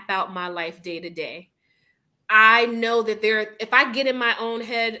map out my life day to day. I know that if I get in my own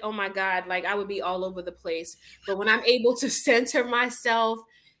head, oh my God, like I would be all over the place. But when I'm able to center myself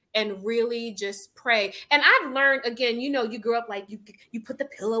and really just pray, and I've learned, again, you grew up like you put the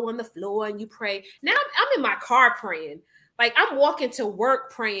pillow on the floor and you pray. Now I'm in my car praying. Like I'm walking to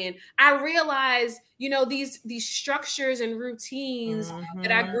work praying. I realize, these structures and routines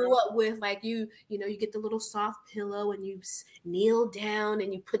that I grew up with, like you get the little soft pillow and you kneel down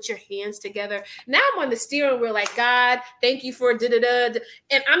and you put your hands together. Now I'm on the steering wheel like, God, thank you for da-da-da.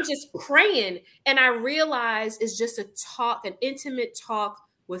 And I'm just praying. And I realize it's just an intimate talk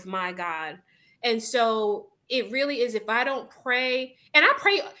with my God. And so it really is, if I don't pray, and I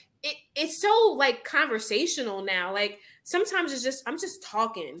pray, it's so like conversational now. Like sometimes I'm just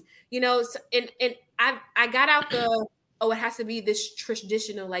talking, and I got out it has to be this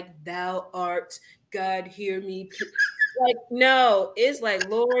traditional, like, thou art God, hear me. Like, no, it's like,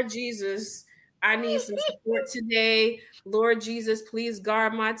 Lord Jesus, I need some support today. Lord Jesus, please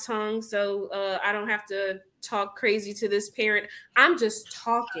guard my tongue so I don't have to talk crazy to this parent. I'm just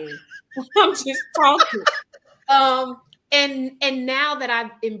talking. I'm just talking. And now that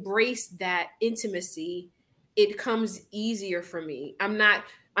I've embraced that intimacy, it comes easier for me. I'm not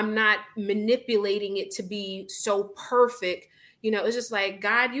manipulating it to be so perfect. It's just like,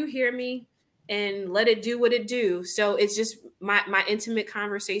 God, you hear me, and let it do what it do. So it's just my intimate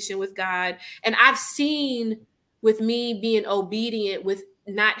conversation with God. And I've seen, with me being obedient, with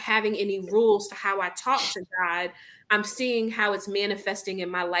not having any rules to how I talk to God, I'm seeing how it's manifesting in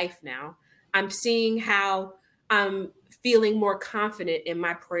my life now. I'm seeing how I'm feeling more confident in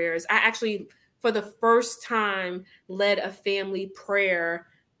my prayers. I actually, for the first time, led a family prayer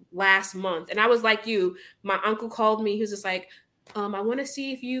last month. And I was like you, my uncle called me. He was just like, I want to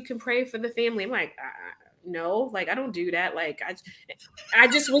see if you can pray for the family. I'm like, no, like, I don't do that. Like, I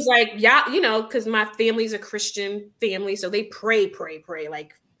just was like, yeah, because my family's a Christian family. So they pray.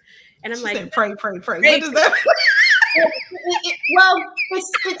 Like, and I'm she like, said, pray. What does that mean? Well,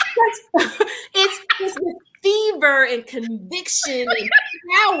 it's with fever and conviction and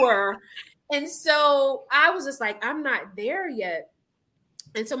power. And so I was just like, I'm not there yet.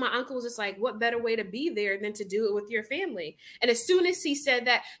 And so my uncle was just like, what better way to be there than to do it with your family? And as soon as he said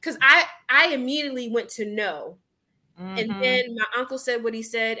that, because I immediately went to no. And then my uncle said what he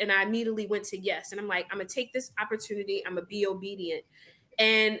said, and I immediately went to yes. And I'm like, I'm going to take this opportunity. I'm going to be obedient.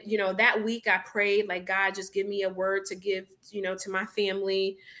 And, that week I prayed, like, God, just give me a word to give, to my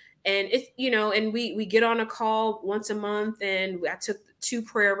family. And it's, and we get on a call once a month, and I took 2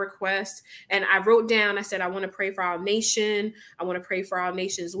 prayer requests, and I wrote down, I said, I want to pray for our nation. I want to pray for our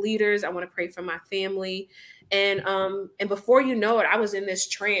nation's leaders. I want to pray for my family. And before you know it, I was in this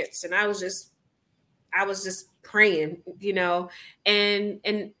trance, and I was just praying, and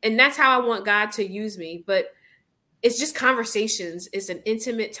that's how I want God to use me. But it's just conversations. It's an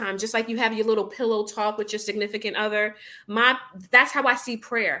intimate time, just like you have your little pillow talk with your significant other. That's how I see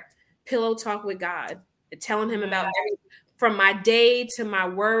prayer. Pillow talk with God, telling him about everything. from my day to my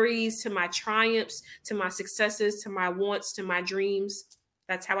worries, to my triumphs, to my successes, to my wants, to my dreams.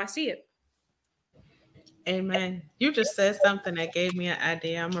 That's how I see it. Amen. You just said something that gave me an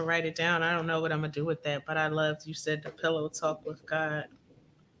idea. I'm going to write it down. I don't know what I'm going to do with that, but I loved you said the pillow talk with God.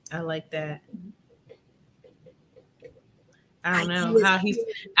 I like that. I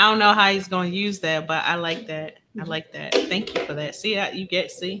don't know how he's going to use that, but I like that. I like that. Thank you for that. See,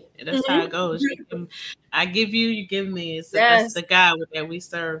 that's how it goes. I give you, you give me. That's the God that we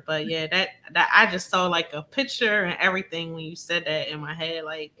serve. But yeah, that I just saw like a picture and everything when you said that in my head.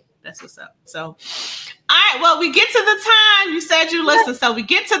 Like, that's what's up. So, all right. Well, we get to the time. You said you listen. So we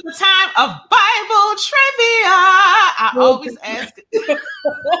get to the time of Bible trivia. I always ask.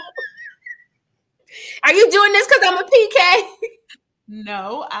 Are you doing this because I'm a PK?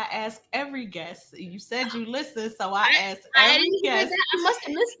 No, I ask every guest. You said you listen, so I ask every guest. I must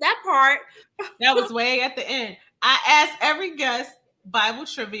have missed that part. That was way at the end. I ask every guest Bible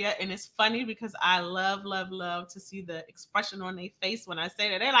trivia, and it's funny because I love to see the expression on their face when I say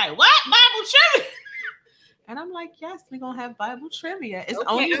that. They're like, "What? Bible trivia?" And I'm like, "Yes, we're gonna have Bible trivia." It's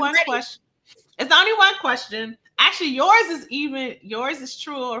only one question. It's only one question. Actually, yours is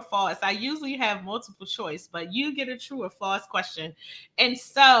true or false. I usually have multiple choice, but you get a true or false question. And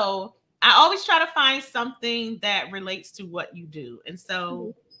so I always try to find something that relates to what you do. And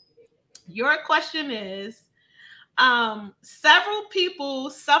so your question is, several people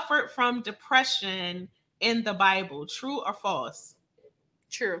suffered from depression in the Bible. True or false?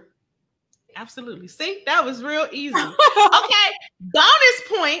 True. Absolutely. See, that was real easy. Okay. Bonus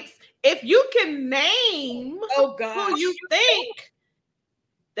points. If you can name who you think,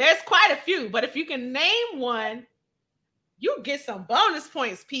 there's quite a few, but if you can name one, you get some bonus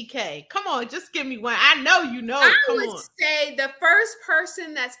points, PK. Come on, just give me one. I know you know. I would say the first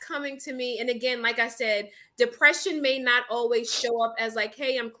person that's coming to me, and again, like I said, depression may not always show up as like,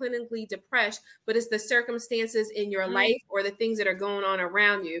 hey, I'm clinically depressed, but it's the circumstances in your life or the things that are going on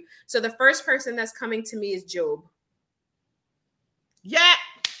around you. So the first person that's coming to me is Job. Yeah.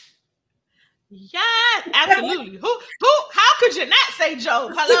 Yeah, absolutely. How could you not say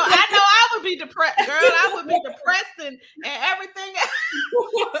Job? Hello, I know I would be depressed, girl. I would be depressed and everything.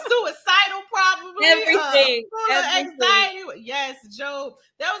 Suicidal, probably. Everything. Anxiety. Yes, Job.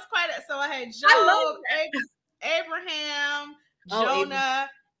 That was quite so I had Job, Abraham, Jonah,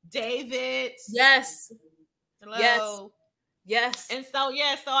 David. Yes. Hello. Yes. And so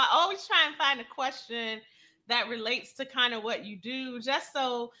I always try and find a question that relates to kind of what you do, just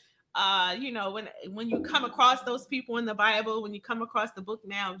so when you come across those people in the Bible, when you come across the book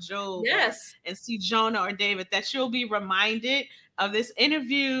now, Job, and see Jonah or David, that you'll be reminded of this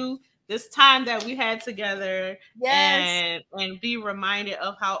interview, this time that we had together, and be reminded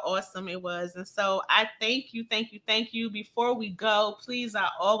of how awesome it was. And so I thank you. Before we go, please, I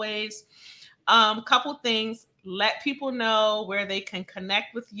always, couple things, let people know where they can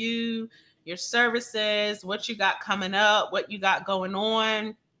connect with you, your services, what you got coming up, what you got going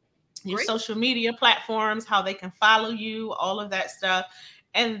on, your social media platforms, how they can follow you, all of that stuff.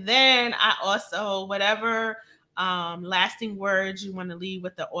 And then I also, whatever lasting words you want to leave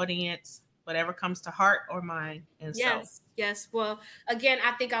with the audience, whatever comes to heart or mind. And Yes. Well, again,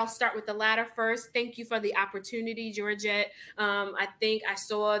 I think I'll start with the latter first. Thank you for the opportunity, Georgette. I think I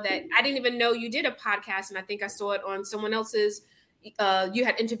saw that I didn't even know you did a podcast, and I think I saw it on someone else's. You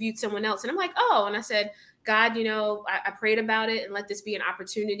had interviewed someone else, and I'm like, oh, and I said, God, I prayed about it and let this be an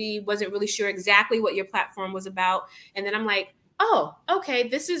opportunity. Wasn't really sure exactly what your platform was about. And then I'm like, oh, okay,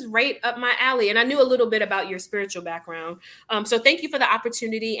 this is right up my alley. And I knew a little bit about your spiritual background. So thank you for the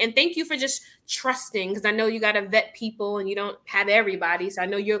opportunity. And thank you for just trusting, because I know you got to vet people and you don't have everybody. So I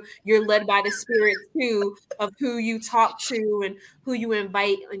know you're led by the Spirit too, of who you talk to and who you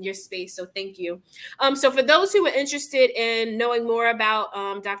invite in your space. So thank you. So for those who are interested in knowing more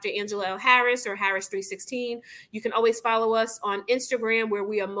about Dr. Angela L. Harris or Harris 316, you can always follow us on Instagram, where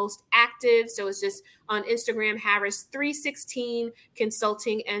we are most active. So it's just on Instagram, Harris 316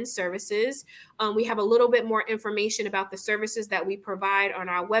 Consulting and Services. We have a little bit more information about the services that we provide on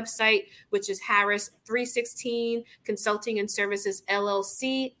our website, which is Harris 316 Consulting and Services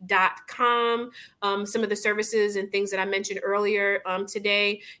LLC.com. Some of the services and things that I mentioned earlier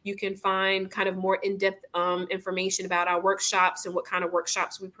today, you can find kind of more in-depth information about our workshops and what kind of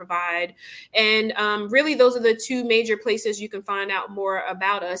workshops we provide. And really, those are the two major places you can find out more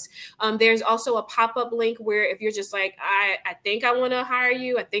about us. There's also a pop-up link where if you're just like, I I think I want to hire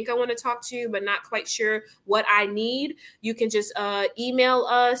you. I think I want to talk to you, but not quite sure what I need. You can just email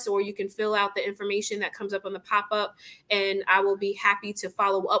us, or you can fill out the information that comes up on the pop-up, and I will be happy to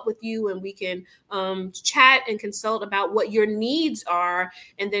follow up with you, and we can chat and consult about what your needs are.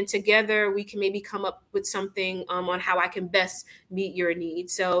 And then together we can maybe come up with something on how I can best meet your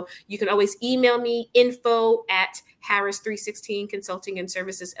needs. So you can always email me, info@Harris316 Consulting and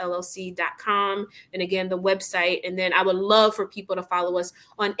Services LLC.com. And again, the website. And then I would love for people to follow us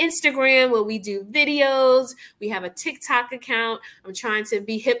on Instagram, where we do videos. We have a TikTok account. I'm trying to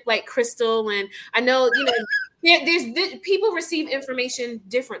be hip like Crystal. And I know, there's people receive information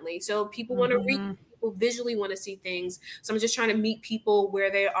differently. So people want to read, people visually want to see things. So I'm just trying to meet people where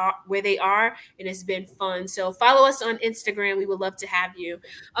they are, and it's been fun. So follow us on Instagram. We would love to have you.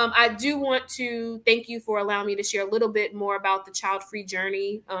 I do want to thank you for allowing me to share a little bit more about the child-free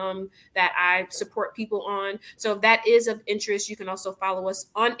journey that I support people on. So if that is of interest, you can also follow us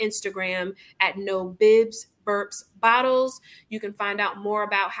on Instagram at No Bibs Burps Bottles. You can find out more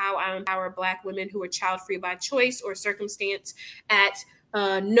about how I empower Black women who are child-free by choice or circumstance at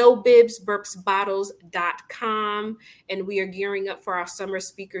nobibsburpsbottles.com. And we are gearing up for our summer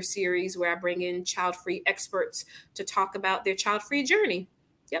speaker series, where I bring in child-free experts to talk about their child-free journey.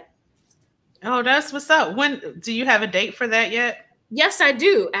 Yep. Oh, that's what's up. When do you have a date for that yet? Yes, I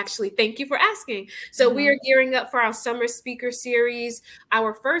do, actually. Thank you for asking. So we are gearing up for our summer speaker series.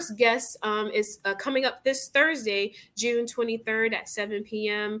 Our first guest is coming up this Thursday, June 23rd at 7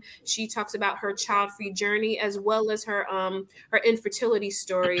 p.m. She talks about her child-free journey, as well as her infertility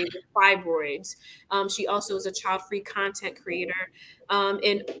story with fibroids. She also is a child-free content creator.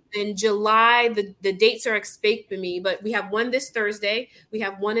 In July, the dates are escaping me, but we have one this Thursday. We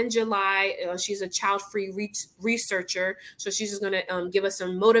have one in July. She's a child-free researcher, so she's just going to give us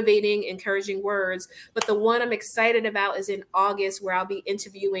some motivating, encouraging words. But the one I'm excited about is in August, where I'll be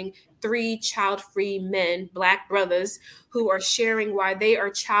interviewing 3 child-free men, Black brothers, who are sharing why they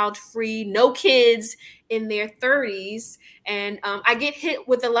are child-free, no kids, in their 30s. And I get hit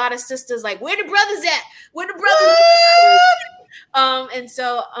with a lot of sisters like, where the brothers at? Where the brothers at? And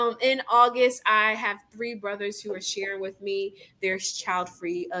so in August, I have 3 brothers who are sharing with me their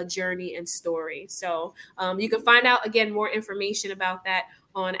child-free journey and story. So you can find out, again, more information about that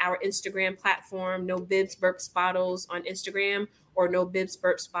on our Instagram platform, No Bibs Burps Bottles on Instagram, or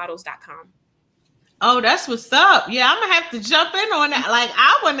nobibsburpsbottles.com. Oh, that's what's up. Yeah, I'm gonna have to jump in on that. Like,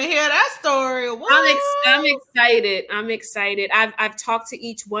 I want to hear that story. I'm excited. I've talked to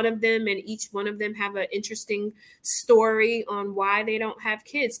each one of them, and each one of them have an interesting story on why they don't have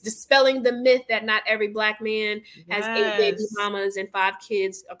kids, dispelling the myth that not every Black man has 8 baby mamas and 5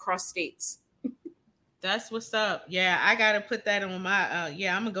 kids across states. That's what's up. Yeah, I gotta put that on my. I'm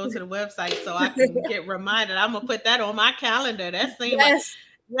gonna go to the website so I can get reminded. I'm gonna put that on my calendar. That seems like.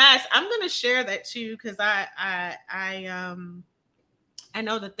 Yes, I'm going to share that too, because I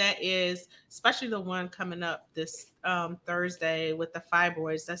know that is, especially the one coming up this Thursday with the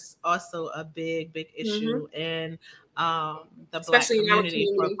fibroids. That's also a big issue in the especially Black community.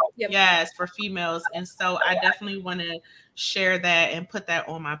 For females. And so I definitely want to share that and put that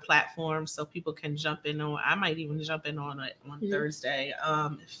on my platform so people can jump in on. I might even jump in on it on Thursday,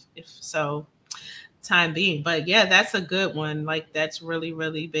 if so. Time being, but yeah, that's a good one. Like, that's really,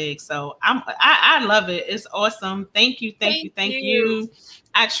 really big. So I love it. It's awesome. Thank you. I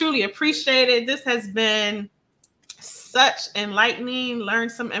truly appreciate it. This has been such enlightening.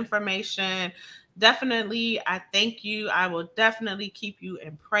 Learn some information. Definitely, I thank you. I will definitely keep you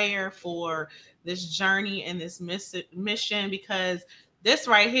in prayer for this journey and this mission, because this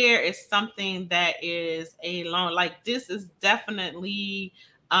right here is something that is this is definitely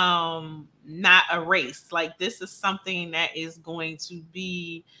not a race. Like, this is something that is going to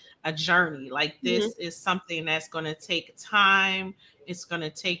be a journey. Like, this is something that's going to take time. It's going to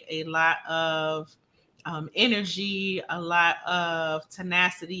take a lot of energy, a lot of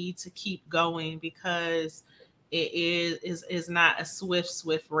tenacity to keep going, because it is not a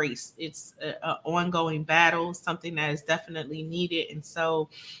swift race. It's an ongoing battle, something that is definitely needed. And so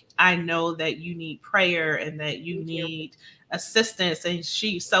I know that you need prayer and that you need assistance, and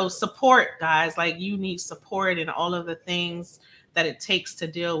so support, guys. Like, you need support in all of the things that it takes to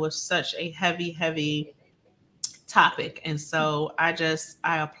deal with such a heavy topic. And so I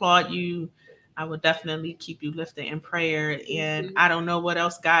applaud you. I will definitely keep you lifted in prayer, and I don't know what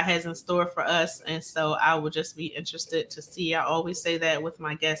else God has in store for us. And so I will just be interested to see. I always say that with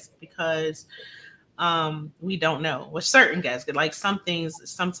my guests, because we don't know with certain guys. Like some things,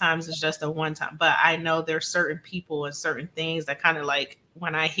 sometimes it's just a one time, but I know there's certain people and certain things that kind of like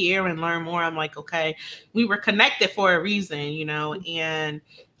when I hear and learn more, I'm like, okay, we were connected for a reason, you know. And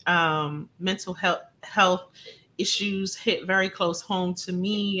mental health issues hit very close home to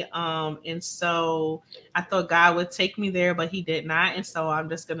me, and so I thought God would take me there, but he did not, and so I'm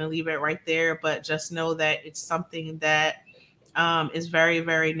just gonna leave it right there. But just know that it's something that is very,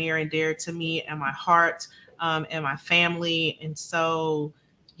 very near and dear to me and my heart, and my family. And so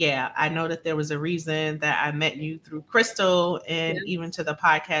yeah, I know that there was a reason that I met you through Crystal and even to the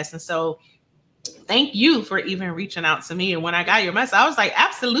podcast. And so thank you for even reaching out to me. And when I got your message, I was like,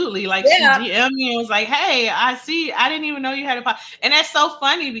 absolutely. Like she DM'd me and was like, hey, I didn't even know you had a podcast. And that's so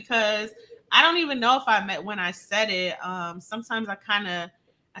funny because I don't even know if I met when I said it. Sometimes I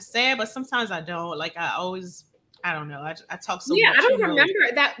say it, but sometimes I don't. Like I don't know. I talk so much. I don't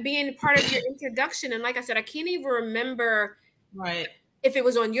remember that being part of your introduction. And like I said, I can't even remember if it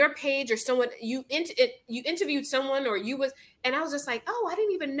was on your page or someone you interviewed someone or you was, and I was just like, oh, I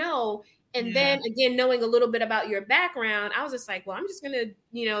didn't even know. And then again, knowing a little bit about your background, I was just like, well, I'm just gonna,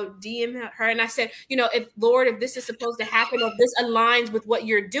 DM her. And I said, if this is supposed to happen, or if this aligns with what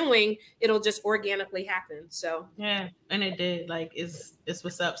you're doing, it'll just organically happen. So yeah, and it did. Like it's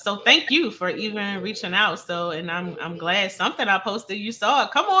what's up. So thank you for even reaching out. So, and I'm glad something I posted you saw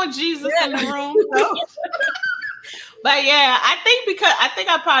it. Come on, Jesus in the room. So. But yeah, I think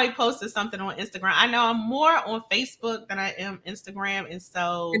I probably posted something on Instagram. I know I'm more on Facebook than I am Instagram. And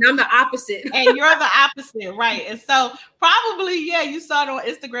so and I'm the opposite. And you're the opposite, right? And so probably, you saw it on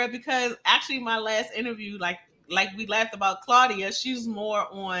Instagram because actually my last interview, like we laughed about Claudia, she's more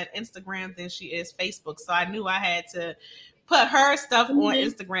on Instagram than she is Facebook. So I knew I had to put her stuff on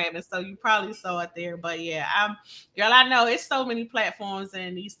Instagram, and so you probably saw it there. But yeah, girl, I know it's so many platforms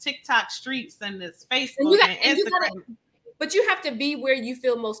and these TikTok streets and this Facebook and Instagram. But you have to be where you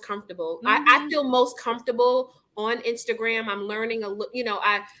feel most comfortable. I feel most comfortable on Instagram. I'm learning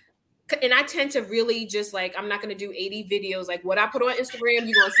and I tend to really just like, I'm not going to do 80 videos. Like what I put on Instagram,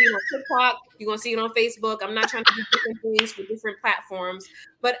 you're going to see it on TikTok. You're going to see it on Facebook. I'm not trying to do different things for different platforms,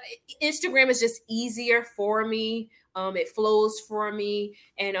 but Instagram is just easier for me. It flows for me.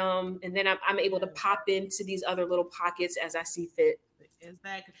 And then I'm able to pop into these other little pockets as I see fit.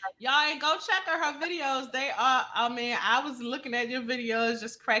 Exactly. Y'all ain't go check her videos. They are, I was looking at your videos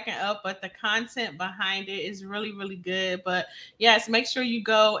just cracking up, but the content behind it is really, really good. But yes, make sure you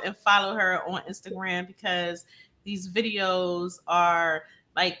go and follow her on Instagram because these videos are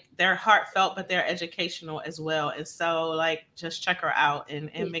like, they're heartfelt, but they're educational as well. And so like, just check her out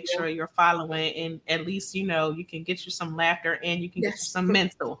and make sure you're following, and at least, you can get you some laughter and you can get you some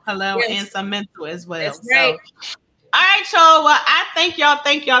mental and some mental as well. That's right. All right, y'all. Well, I thank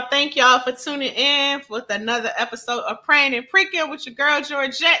y'all for tuning in with another episode of Praying and Preaching with your girl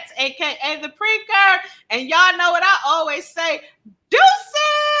Georgette, aka the Preacher. And y'all know what I always say, deuces.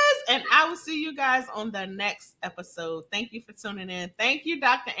 And I will see you guys on the next episode. Thank you for tuning in. Thank you,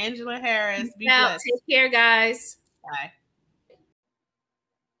 Dr. Angela Harris. Be blessed. Take care, guys. Bye.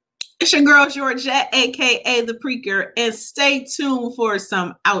 It's your girl Georgette, aka the Preacher, and stay tuned for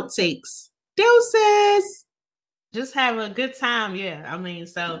some outtakes. Deuces. Just have a good time,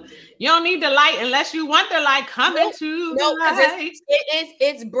 so you don't need the light unless you want the light coming to the light.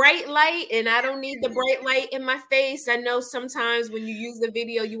 It's bright light, and I don't need the bright light in my face. I know sometimes when you use the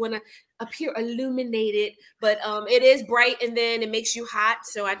video, you want to appear illuminated, but it is bright, and then it makes you hot,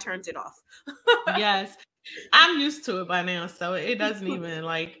 so I turned it off. Yes. I'm used to it by now, so it doesn't even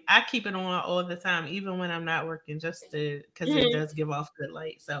I keep it on all the time, even when I'm not working, just because it does give off good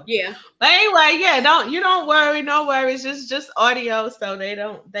light. So yeah. But anyway, don't worry, no worries. Just audio, so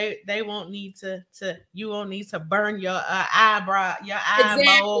they won't need to you won't need to burn your eyeballs,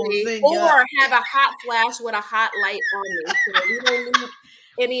 exactly. Or have a hot flash with a hot light on me. So you don't need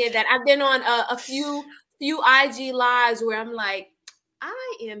any of that. I've been on a few IG lives where I'm like,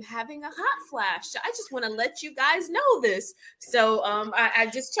 I am having a hot flash. I just want to let you guys know this. So I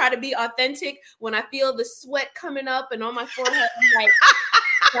just try to be authentic. When I feel the sweat coming up and on my forehead, I'm like,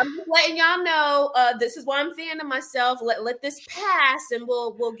 I'm just letting y'all know this is why I'm fanning myself. Let this pass and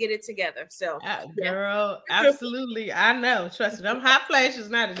we'll get it together. So girl, absolutely. I know. Trust me, them hot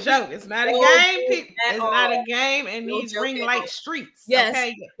flashes not a joke. It's not a game, people. It's not a game in these ring light streets. Yes.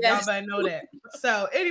 Okay. Y'all better know that. So anyway.